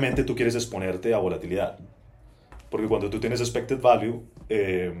 Y obviamente tú quieres exponerte a volatilidad, porque cuando tú tienes expected value,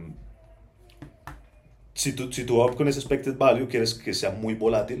 si tu outcome es expected value, quieres que sea muy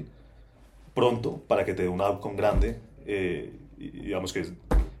volátil pronto para que te dé un outcome grande. Y digamos que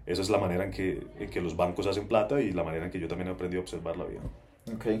esa es la manera en que los bancos hacen plata y la manera en que yo también he aprendido a observar la vida.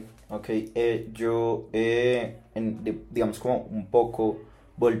 Ok. Yo, digamos como un poco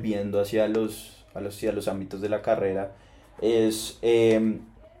volviendo hacia los ámbitos de la carrera,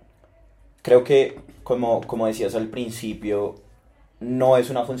 creo que como decías al principio, no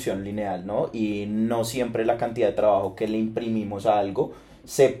es una función lineal, ¿no? Y no siempre la cantidad de trabajo que le imprimimos a algo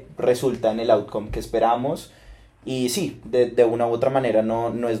se resulta en el outcome que esperamos. Y sí, de una u otra manera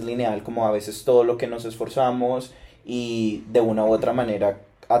no es lineal, como a veces todo lo que nos esforzamos, y de una u otra manera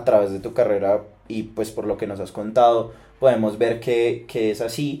a través de tu carrera y pues por lo que nos has contado podemos ver que es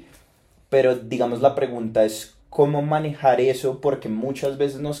así, pero digamos la pregunta es cómo manejar eso, porque muchas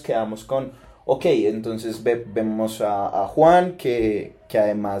veces nos quedamos con, ok, entonces vemos a Juan, que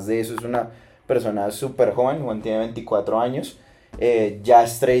además de eso es una persona súper joven. Juan tiene 24 años, ya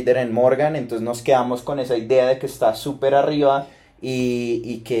es trader en Morgan, entonces nos quedamos con esa idea de que está súper arriba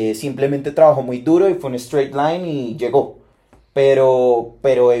y que simplemente trabajó muy duro y fue un straight line y llegó. Pero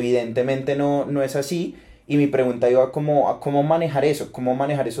evidentemente no es así, y mi pregunta iba a cómo manejar eso, cómo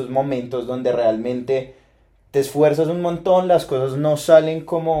manejar esos momentos donde realmente te esfuerzas un montón, las cosas no salen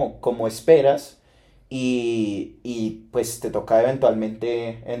como esperas, y pues te toca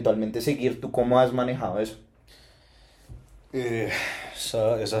eventualmente seguir. ¿Tú cómo has manejado eso? Y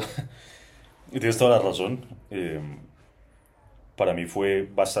tienes toda la razón. Para mí fue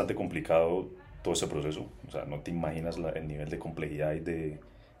bastante complicado todo ese proceso. O sea, no te imaginas el nivel de complejidad y de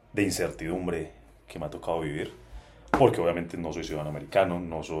incertidumbre que me ha tocado vivir. Porque obviamente no soy ciudadano americano,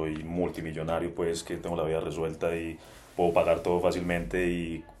 no soy multimillonario, pues que tengo la vida resuelta y puedo pagar todo fácilmente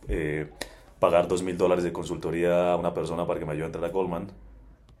y pagar $2,000 de consultoría a una persona para que me ayude a entrar a Goldman.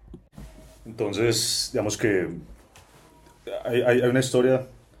 Entonces, digamos que hay una historia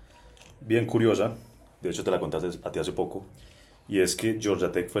bien curiosa, de hecho te la contaste a ti hace poco, y es que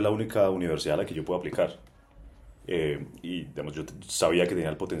Georgia Tech fue la única universidad a la que yo pude aplicar. Y digamos, yo sabía que tenía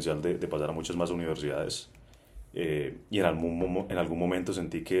el potencial de pasar a muchas más universidades, y en algún momento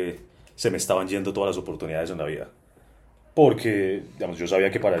sentí que se me estaban yendo todas las oportunidades en la vida. Porque, digamos, yo sabía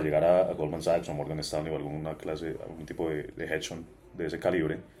que para llegar a Goldman Sachs o Morgan Stanley o algún tipo de hedge fund de ese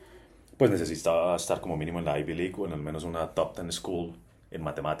calibre, pues necesitaba estar como mínimo en la Ivy League o en al menos una top 10 school en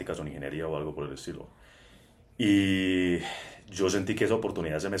matemáticas o en ingeniería o algo por el estilo. Y yo sentí que esa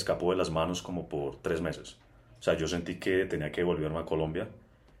oportunidad se me escapó de las manos como por 3 meses. O sea, yo sentí que tenía que volverme a Colombia,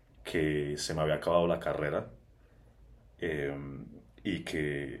 que se me había acabado la carrera, y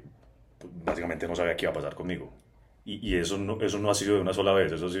que básicamente no sabía qué iba a pasar conmigo. Y eso no ha sido de una sola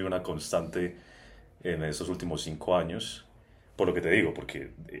vez, eso ha sido una constante en estos últimos 5 años. Por lo que te digo,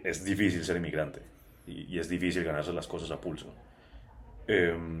 porque es difícil ser inmigrante y es difícil ganarse las cosas a pulso.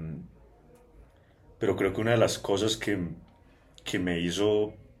 Pero creo que una de las cosas que me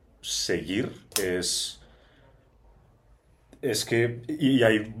hizo seguir es que, y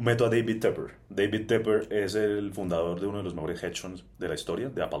ahí meto a David Tepper. David Tepper es el fundador de uno de los mejores hedge funds de la historia,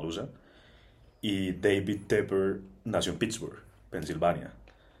 de Appaloosa. Y David Tepper nació en Pittsburgh, Pensilvania,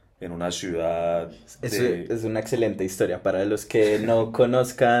 en una ciudad Es una excelente historia. Para los que no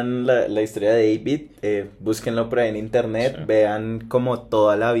conozcan la historia de David, búsquenlo por ahí en internet, sí. Vean como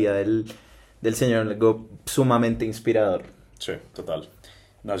toda la vida del señor, algo sumamente inspirador. Sí, total.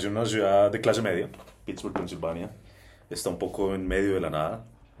 Nació en una ciudad de clase media, Pittsburgh, Pensilvania. Está un poco en medio de la nada,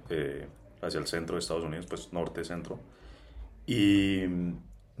 hacia el centro de Estados Unidos, pues norte, centro. Y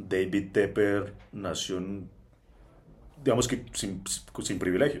David Tepper nació digamos que sin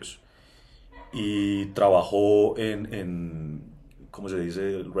privilegios, y trabajó en ¿cómo se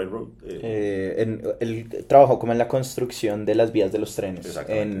dice? El railroad. Él trabajó como en la construcción de las vías de los trenes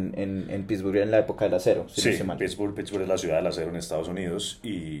en Pittsburgh en la época del acero. Si sí, no Pittsburgh es la ciudad del acero en Estados Unidos,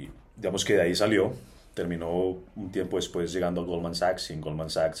 y digamos que de ahí salió. Terminó un tiempo después llegando a Goldman Sachs, y en Goldman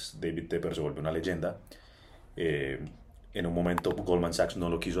Sachs David Tepper se volvió una leyenda. En un momento Goldman Sachs no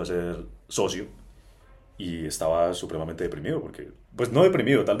lo quiso hacer socio y estaba supremamente deprimido, porque, pues no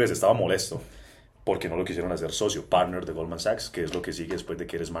deprimido, tal vez estaba molesto porque no lo quisieron hacer socio, partner de Goldman Sachs, que es lo que sigue después de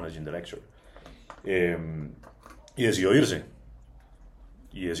que eres managing director. Y decidió irse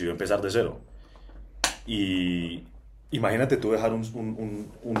y decidió empezar de cero. Y imagínate tú dejar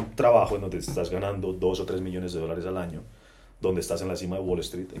un trabajo en donde estás ganando 2 o 3 millones de dólares al año, donde estás en la cima de Wall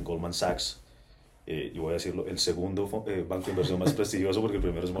Street, en Goldman Sachs, y voy a decirlo, el segundo banco de inversión más prestigioso, porque el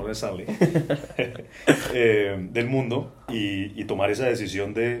primero es Morgan Stanley, del mundo, y tomar esa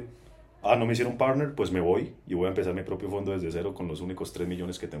decisión de, no me hicieron partner, pues me voy y voy a empezar mi propio fondo desde cero con los únicos 3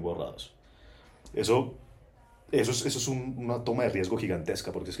 millones que tengo ahorrados. Eso es una toma de riesgo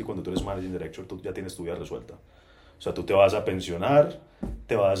gigantesca, porque es que cuando tú eres managing director, tú ya tienes tu vida resuelta. O sea, tú te vas a pensionar,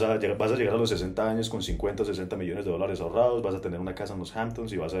 vas a llegar a los 60 años con 50 o 60 millones de dólares ahorrados, vas a tener una casa en los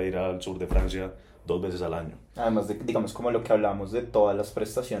Hamptons y vas a ir al sur de Francia 2 veces al año. Además de, digamos, como lo que hablamos de todas las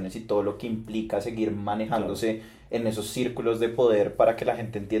prestaciones y todo lo que implica seguir manejándose, claro, en esos círculos de poder, para que la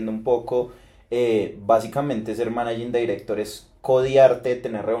gente entienda un poco, básicamente ser managing director es codiarte,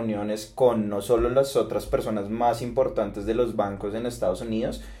 tener reuniones con no solo las otras personas más importantes de los bancos en Estados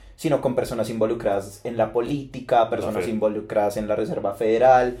Unidos, sino con personas involucradas en la política, personas involucradas en la Reserva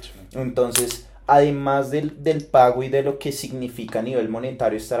Federal. Entonces, además del pago y de lo que significa a nivel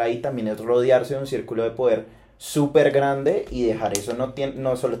monetario estar ahí, también es rodearse de un círculo de poder súper grande, y dejar eso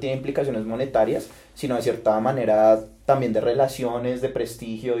no solo tiene implicaciones monetarias, sino de cierta manera también de relaciones, de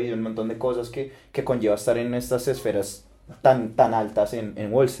prestigio y de un montón de cosas que conlleva estar en estas esferas tan altas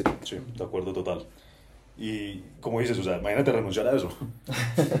en Wall Street. Sí, de acuerdo total. Y como dices, o sea, imagínate renunciar a eso.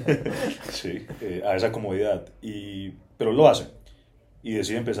 Sí, a esa comodidad. Pero lo hace. Y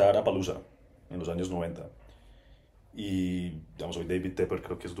decide empezar a Palusa en los años 90. Y, digamos, hoy David Tepper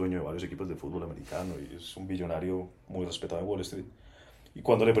creo que es dueño de varios equipos de fútbol americano y es un billonario muy respetado en Wall Street. Y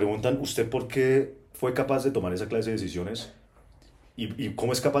cuando le preguntan, ¿usted por qué fue capaz de tomar esa clase de decisiones? ¿Y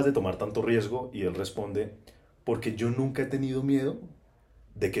cómo es capaz de tomar tanto riesgo? Y él responde, porque yo nunca he tenido miedo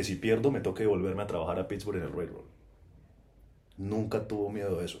de que si pierdo me toque volverme a trabajar a Pittsburgh en el Railroad. Nunca tuvo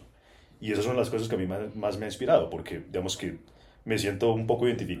miedo de eso. Y esas son las cosas que a mí más me ha inspirado, porque digamos que me siento un poco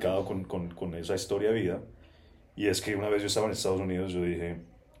identificado con esa historia de vida. Y es que una vez yo estaba en Estados Unidos, yo dije,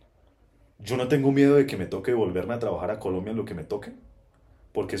 yo no tengo miedo de que me toque volverme a trabajar a Colombia en lo que me toque,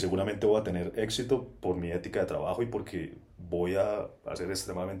 porque seguramente voy a tener éxito por mi ética de trabajo y porque voy a ser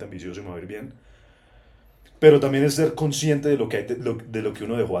extremadamente ambicioso y me va a ir bien. Pero también es ser consciente de lo que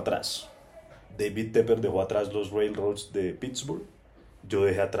uno dejó atrás. David Tepper dejó atrás los railroads de Pittsburgh, yo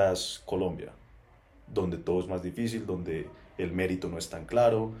dejé atrás Colombia, donde todo es más difícil, donde el mérito no es tan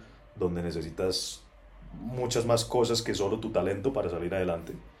claro, donde necesitas muchas más cosas que solo tu talento para salir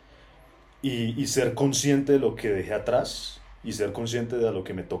adelante. Y ser consciente de lo que dejé atrás y ser consciente de a lo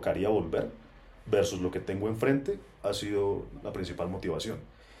que me tocaría volver versus lo que tengo enfrente ha sido la principal motivación.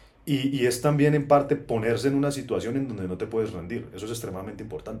 Y es también en parte ponerse en una situación en donde no te puedes rendir. Eso es extremadamente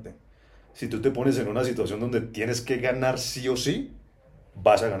importante. Si tú te pones en una situación donde tienes que ganar sí o sí,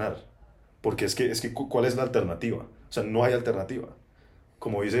 vas a ganar. Porque es que ¿cuál es la alternativa? O sea, no hay alternativa.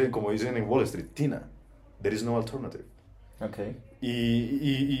 Como dicen en Wall Street, Tina, there is no alternative. Okay.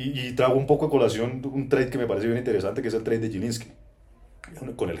 Y traigo un poco a colación un trade que me parece bien interesante, que es el trade de Gilinski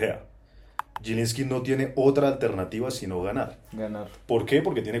con el Eljach. Gilinski no tiene otra alternativa sino ganar. ¿Por qué?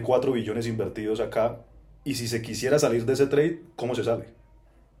 Porque tiene 4 billones invertidos acá, y si se quisiera salir de ese trade, ¿cómo se sale?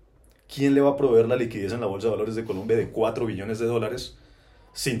 ¿Quién le va a proveer la liquidez en la Bolsa de Valores de Colombia de 4 billones de dólares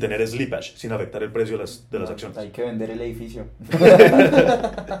sin tener slippage, sin afectar el precio de las acciones? Hay que vender el edificio.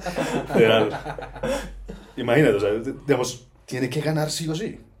 Imagínate, o sea, digamos, tiene que ganar sí o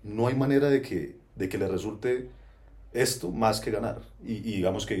sí. No hay manera de que le resulte esto más que ganar. Y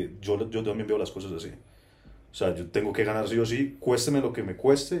digamos que yo también veo las cosas así. O sea, yo tengo que ganar sí o sí, cuésteme lo que me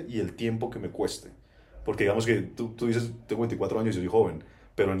cueste y el tiempo que me cueste. Porque digamos que tú dices, tengo 24 años y soy joven,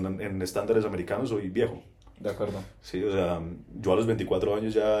 pero en estándares americanos soy viejo. De acuerdo. Sí, o sea, yo a los 24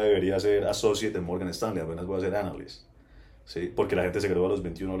 años ya debería ser associate en Morgan Stanley, apenas voy a ser analyst. Sí, porque la gente se gradúa a los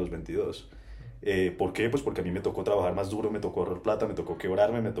 21 o a los 22. ¿Por qué? Pues porque a mí me tocó trabajar más duro, me tocó ahorrar plata, me tocó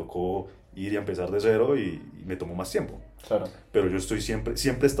quebrarme, me tocó ir y empezar de cero y me tomó más tiempo. Claro. Pero yo siempre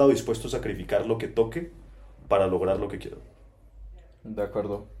he estado dispuesto a sacrificar lo que toque para lograr lo que quiero. De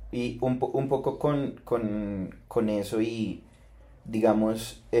acuerdo. Y un poco con eso y,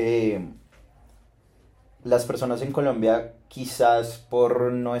 digamos, las personas en Colombia, quizás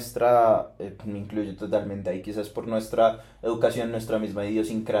por nuestra, me incluyo totalmente ahí, quizás por nuestra educación, nuestra misma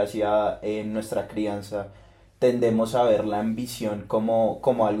idiosincrasia, nuestra crianza, tendemos a ver la ambición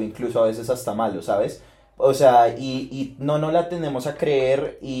como algo incluso a veces hasta malo, ¿sabes? O sea, y no la tendemos a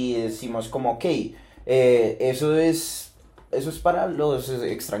creer y decimos como, ok, eso es para los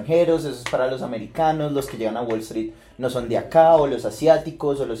extranjeros, eso es para los americanos, los que llegan a Wall Street no son de acá, o los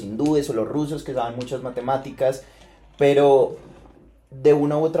asiáticos, o los hindúes, o los rusos que saben muchas matemáticas, pero de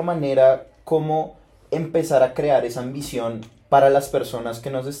una u otra manera, ¿cómo empezar a crear esa ambición para las personas que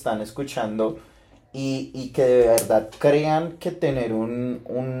nos están escuchando y que de verdad crean que tener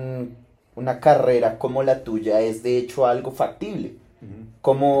una carrera como la tuya es de hecho algo factible?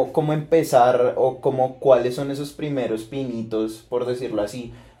 ¿Cómo empezar o cuáles son esos primeros pinitos, por decirlo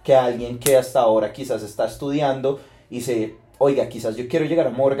así, que alguien que hasta ahora quizás está estudiando y dice, oiga, quizás yo quiero llegar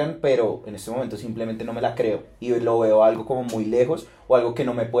a Morgan, pero en este momento simplemente no me la creo y lo veo algo como muy lejos o algo que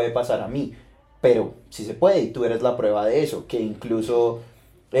no me puede pasar a mí, pero sí se puede y tú eres la prueba de eso, que incluso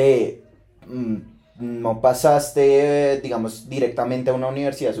no pasaste, digamos, directamente a una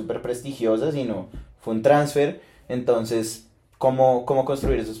universidad súper prestigiosa, sino fue un transfer. Entonces, ¿cómo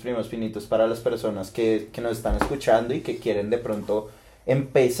construir esos primeros pinitos para las personas que nos están escuchando y que quieren de pronto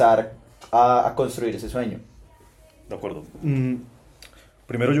empezar a construir ese sueño? De acuerdo.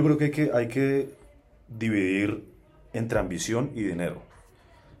 Primero yo creo que hay que dividir entre ambición y dinero.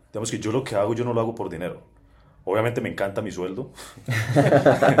 digamos que yo lo que hago, yo no lo hago por dinero. Obviamente me encanta mi sueldo.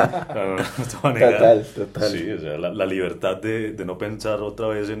 No te voy a negar. Total. Sí, o sea, la libertad de no pensar otra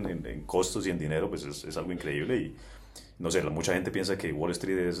vez en costos y en dinero, pues es algo increíble. Y no sé, mucha gente piensa que Wall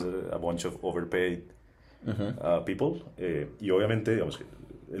Street es a bunch of overpaid people. Y obviamente, digamos que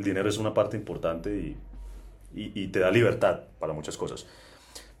el dinero es una parte importante y te da libertad para muchas cosas.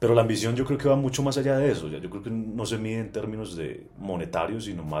 Pero la ambición yo creo que va mucho más allá de eso. Yo creo que no se mide en términos de monetarios,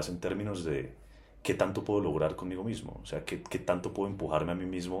 sino más en términos de qué tanto puedo lograr conmigo mismo. O sea, qué tanto puedo empujarme a mí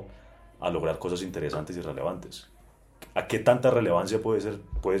mismo a lograr cosas interesantes y relevantes. A qué tanta relevancia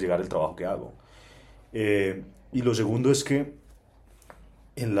puede llegar el trabajo que hago. Y lo segundo es que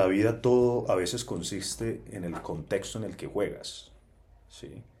en la vida todo a veces consiste en el contexto en el que juegas.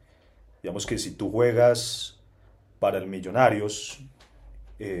 ¿Sí? Digamos que si tú juegas para el Millonarios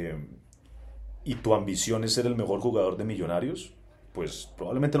y tu ambición es ser el mejor jugador de Millonarios, pues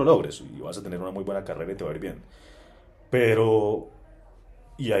probablemente lo logres y vas a tener una muy buena carrera y te va a ir bien. Pero,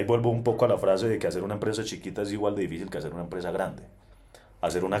 y ahí vuelvo un poco a la frase de que hacer una empresa chiquita es igual de difícil que hacer una empresa grande.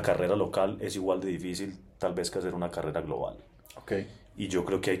 Hacer una carrera local es igual de difícil tal vez que hacer una carrera global. Okay. Y yo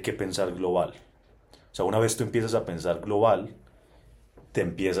creo que hay que pensar global. O sea, una vez tú empiezas a pensar global, te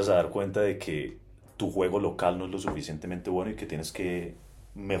empiezas a dar cuenta de que tu juego local no es lo suficientemente bueno y que tienes que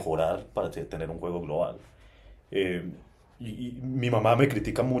mejorar para tener un juego global. Y mi mamá me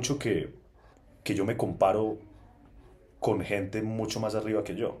critica mucho que yo me comparo con gente mucho más arriba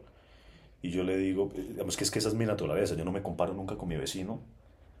que yo. Y yo le digo, digamos que es que esa es mi naturaleza. Yo no me comparo nunca con mi vecino,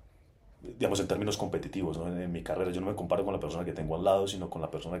 digamos en términos competitivos, ¿no? En mi carrera yo no me comparo con la persona que tengo al lado, sino con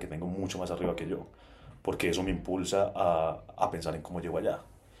la persona que tengo mucho más arriba que yo. Porque eso me impulsa a pensar en cómo llego allá.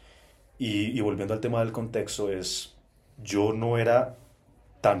 Y volviendo al tema del contexto, yo no era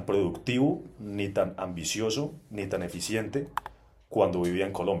tan productivo, ni tan ambicioso, ni tan eficiente cuando vivía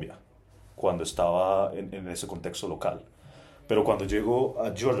en Colombia, cuando estaba en ese contexto local. Pero cuando llego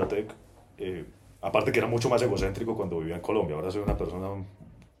a Georgia Tech, aparte que era mucho más egocéntrico cuando vivía en Colombia, ahora soy una persona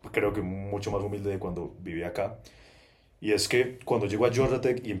creo que mucho más humilde de cuando vivía acá. Y es que cuando llego a Georgia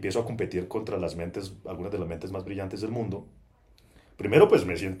Tech y empiezo a competir contra algunas de las mentes más brillantes del mundo, primero pues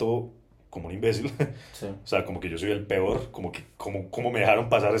me siento como un imbécil, sí. O sea, como que yo soy el peor, como que ¿cómo me dejaron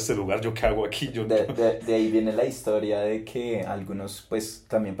pasar a este lugar? ¿Yo qué hago aquí? De ahí viene la historia de que algunos, pues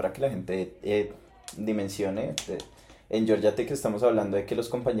también para que la gente dimensione, en Georgia Tech estamos hablando de que los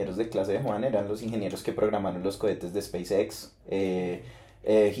compañeros de clase de Juan eran los ingenieros que programaron los cohetes de SpaceX,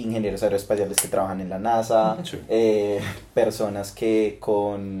 ingenieros aeroespaciales que trabajan en la NASA, sí. Personas que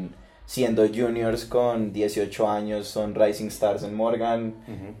siendo juniors con 18 años son rising stars en Morgan.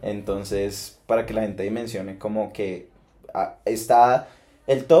 Entonces, para que la gente dimensione como que está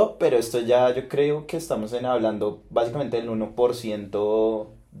el top, pero esto ya yo creo que estamos hablando básicamente del 1%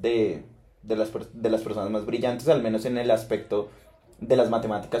 de las personas más brillantes, al menos en el aspecto de las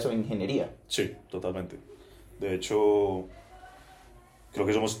matemáticas o ingeniería. Sí, totalmente. De hecho, creo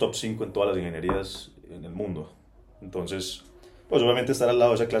que somos top 5 en todas las ingenierías en el mundo. Entonces, pues obviamente estar al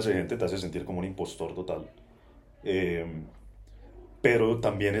lado de esa clase de gente te hace sentir como un impostor total. Pero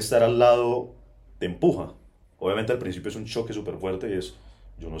también estar al lado te empuja. Obviamente al principio es un choque súper fuerte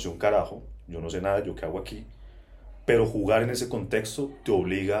y yo no sé un carajo, yo no sé nada, yo qué hago aquí. Pero jugar en ese contexto te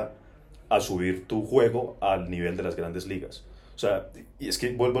obliga a subir tu juego al nivel de las grandes ligas. O sea, y es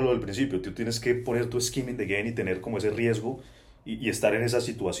que vuelvo a lo del principio, tú tienes que poner tu skin in the game y tener como ese riesgo y estar en esa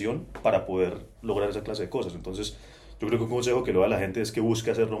situación para poder lograr esa clase de cosas. Entonces, yo creo que un consejo que le doy a la gente es que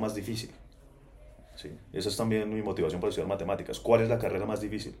busque hacerlo más difícil. Sí, esa es también mi motivación para estudiar matemáticas. ¿Cuál es la carrera más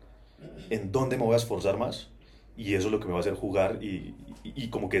difícil? ¿En dónde me voy a esforzar más? Y eso es lo que me va a hacer jugar y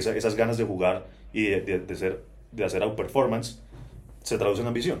como que esas ganas de jugar y de hacer outperformance se traduce en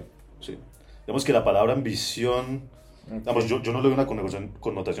ambición. ¿Sí? Digamos que la palabra ambición, digamos, yo no le doy una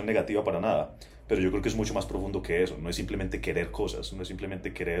connotación negativa para nada, pero yo creo que es mucho más profundo que eso. No es simplemente querer cosas, no es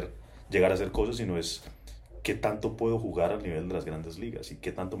simplemente querer llegar a hacer cosas, sino es qué tanto puedo jugar al nivel de las grandes ligas y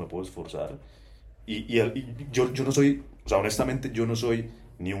qué tanto me puedo esforzar. Y yo no soy, o sea, honestamente, yo no soy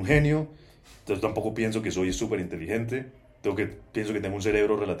ni un genio, entonces tampoco pienso que soy súper inteligente, pienso que tengo un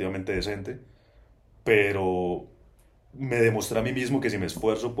cerebro relativamente decente, pero me demostré a mí mismo que si me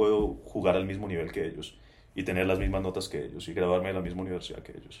esfuerzo puedo jugar al mismo nivel que ellos y tener las mismas notas que ellos y graduarme en la misma universidad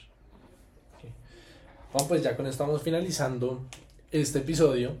que ellos. Okay. Bueno, pues ya con esto estamos finalizando este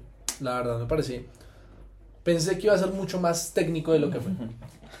episodio. La verdad pensé que iba a ser mucho más técnico de lo que fue,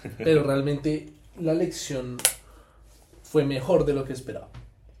 pero realmente la lección fue mejor de lo que esperaba.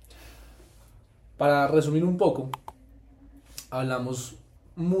 Para resumir un poco, hablamos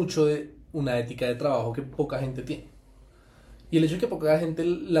mucho de una ética de trabajo que poca gente tiene. Y el hecho de que poca gente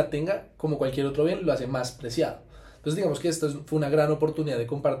la tenga, como cualquier otro bien, lo hace más preciado. Entonces digamos que esta fue una gran oportunidad de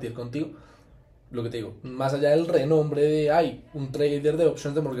compartir contigo lo que te digo, más allá del renombre de, un trader de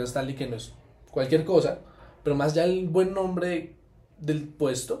options de Morgan Stanley, que no es cualquier cosa, pero más allá del buen nombre del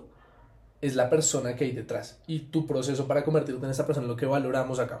puesto, es la persona que hay detrás y tu proceso para convertirte en esta persona, lo que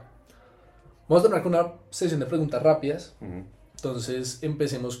valoramos acá. Vamos a terminar con una sesión de preguntas rápidas. Entonces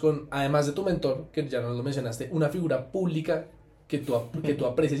empecemos con, además de tu mentor, que ya nos lo mencionaste, una figura pública que tú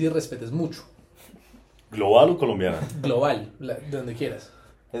aprecies y respetes mucho. ¿Global o colombiana? Global, de donde quieras.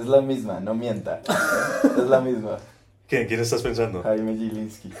 Es la misma, no mienta. Es la misma. ¿Quién estás pensando? Jaime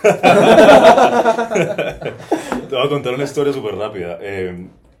Gilinski. Te voy a contar una historia súper rápida.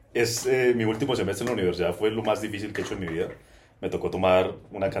 Mi último semestre en la universidad fue lo más difícil que he hecho en mi vida. Me tocó tomar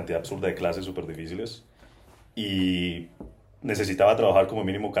una cantidad absurda de clases súper difíciles y necesitaba trabajar como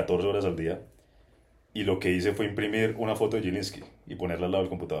mínimo 14 horas al día. Y lo que hice fue imprimir una foto de Gilinski y ponerla al lado del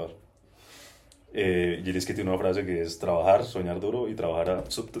computador. Gilinski tiene una frase que es trabajar, soñar duro y trabajar,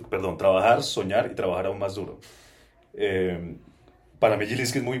 soñar y trabajar aún más duro. Para mí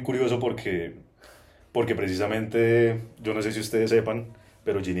Gilinski es muy curioso porque precisamente, yo no sé si ustedes sepan,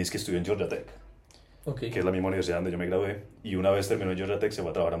 pero Gilinski estudió en Georgia Tech, que es la misma universidad donde yo me gradué, y una vez terminó en Georgia Tech se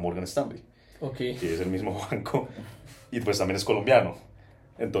fue a trabajar a Morgan Stanley, que es el mismo banco, y pues también es colombiano.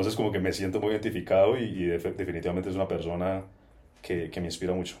 Entonces como que me siento muy identificado y definitivamente es una persona que me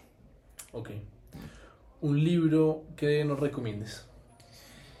inspira mucho. Un libro que nos recomiendes.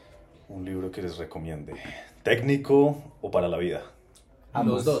 Un libro que les recomiende. ¿Técnico o para la vida?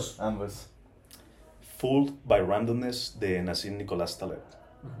 Ambos, Los dos. Ambos. Fooled by Randomness de Nassim Nicolás Taleb.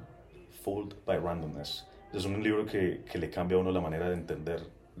 Fooled by Randomness. Es un libro que le cambia a uno la manera de entender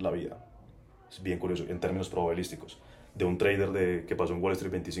la vida. Es bien curioso, en términos probabilísticos. De un trader que pasó en Wall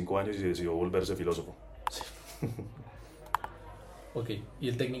Street 25 años y decidió volverse filósofo. Sí. ¿Y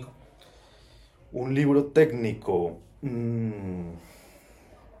el técnico? Un libro técnico.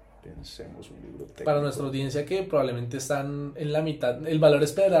 Pensemos un libro técnico. Para nuestra audiencia que probablemente están en la mitad, el valor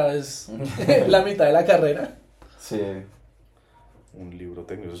esperado es la mitad de la carrera. Sí. Un libro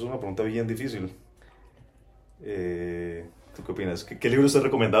técnico, eso es una pregunta bien difícil. ¿Tú qué opinas? ¿Qué libros te has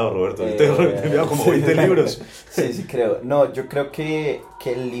recomendado, Roberto? Te he enviado como 20 libros. Sí, creo. No, yo creo que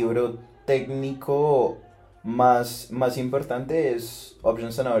el libro técnico más importante es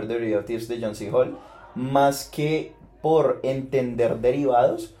Options and Other Derivatives de John C. Hall, más que por entender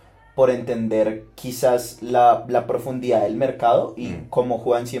derivados, por entender quizás la profundidad del mercado y como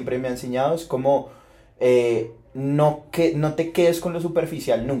Juan siempre me ha enseñado, es como no te quedes con lo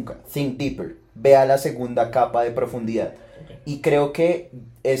superficial nunca, think deeper, ve a la segunda capa de profundidad. Y creo que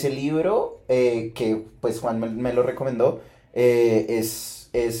ese libro, que pues Juan me lo recomendó, es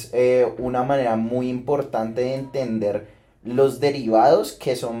una manera muy importante de entender los derivados,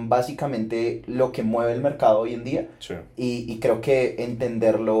 que son básicamente lo que mueve el mercado hoy en día. Sí. Y creo que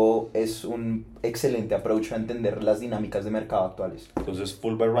entenderlo es un excelente approach a entender las dinámicas de mercado actuales. Entonces,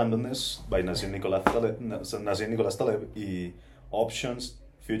 Fooled by Randomness by Nassim Nicolás Taleb y Options,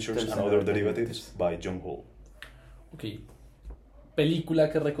 Futures and Other Derivatives by John Hall. ¿Película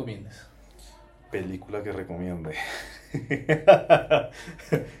que recomiendes? Película que recomiende.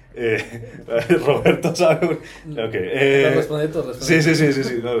 Roberto sabe. Responde tú. Sí.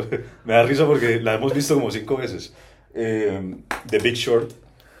 No, me da risa porque la hemos visto como 5 veces. The Big Short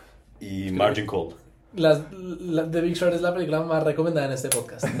y Margin Call. The Big Short es la película más recomendada en este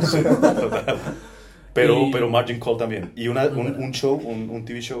podcast. Sí, total. Pero Margin Call también. Y un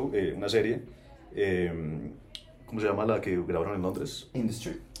TV show, una serie. ¿Cómo se llama la que grabaron en Londres?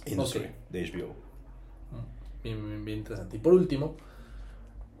 Industry, de HBO. Bien interesante. Y por último,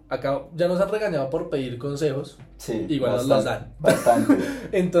 acá ya nos han regañado por pedir consejos. Sí, igual nos los dan. Bastante.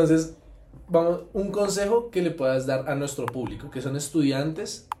 Entonces, un consejo que le puedas dar a nuestro público, que son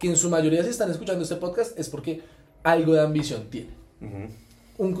estudiantes, que en su mayoría si están escuchando este podcast es porque algo de ambición tienen.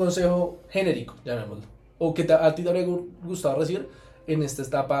 Un consejo genérico, llamémoslo, o que a ti te habría gustado recibir en esta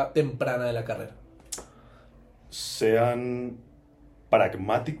etapa temprana de la carrera. Sean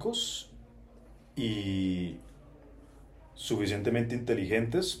pragmáticos y suficientemente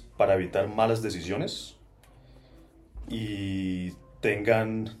inteligentes para evitar malas decisiones y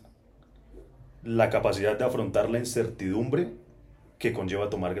tengan la capacidad de afrontar la incertidumbre que conlleva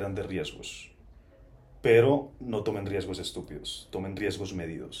tomar grandes riesgos, pero no tomen riesgos estúpidos, tomen riesgos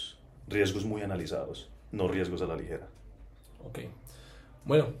medidos, riesgos muy analizados, no riesgos a la ligera.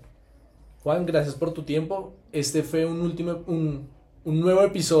 Bueno, Juan, gracias por tu tiempo. Este fue un nuevo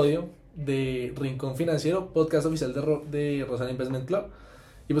episodio de Rincón Financiero, podcast oficial de Rosana Investment Club.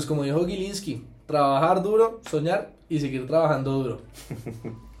 Y pues como dijo Gilinski, trabajar duro, soñar y seguir trabajando duro.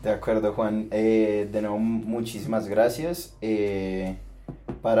 De acuerdo, Juan. De nuevo, muchísimas gracias.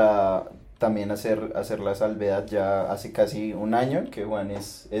 Para también hacer la salvedad, ya hace casi un año que Juan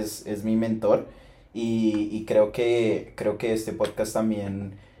es mi mentor y creo que este podcast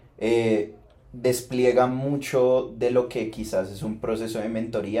también despliega mucho de lo que quizás es un proceso de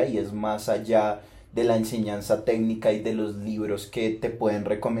mentoría y es más allá de la enseñanza técnica y de los libros que te pueden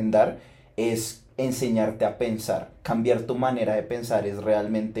recomendar, es enseñarte a pensar. Cambiar tu manera de pensar es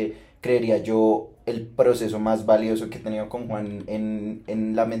realmente, creería yo, el proceso más valioso que he tenido con Juan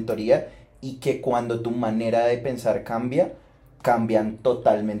en la mentoría, y que cuando tu manera de pensar cambia, cambian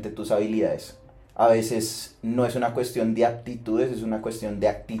totalmente tus habilidades. A veces no es una cuestión de aptitudes, es una cuestión de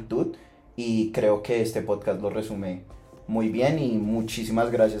actitud, y creo que este podcast lo resume muy bien. Y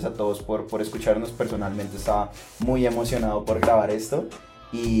muchísimas gracias a todos por escucharnos. Personalmente estaba muy emocionado por grabar esto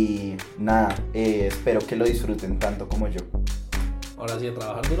y nada, espero que lo disfruten tanto como yo. Ahora sí,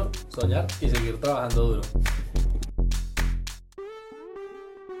 trabajar duro, soñar y seguir trabajando duro.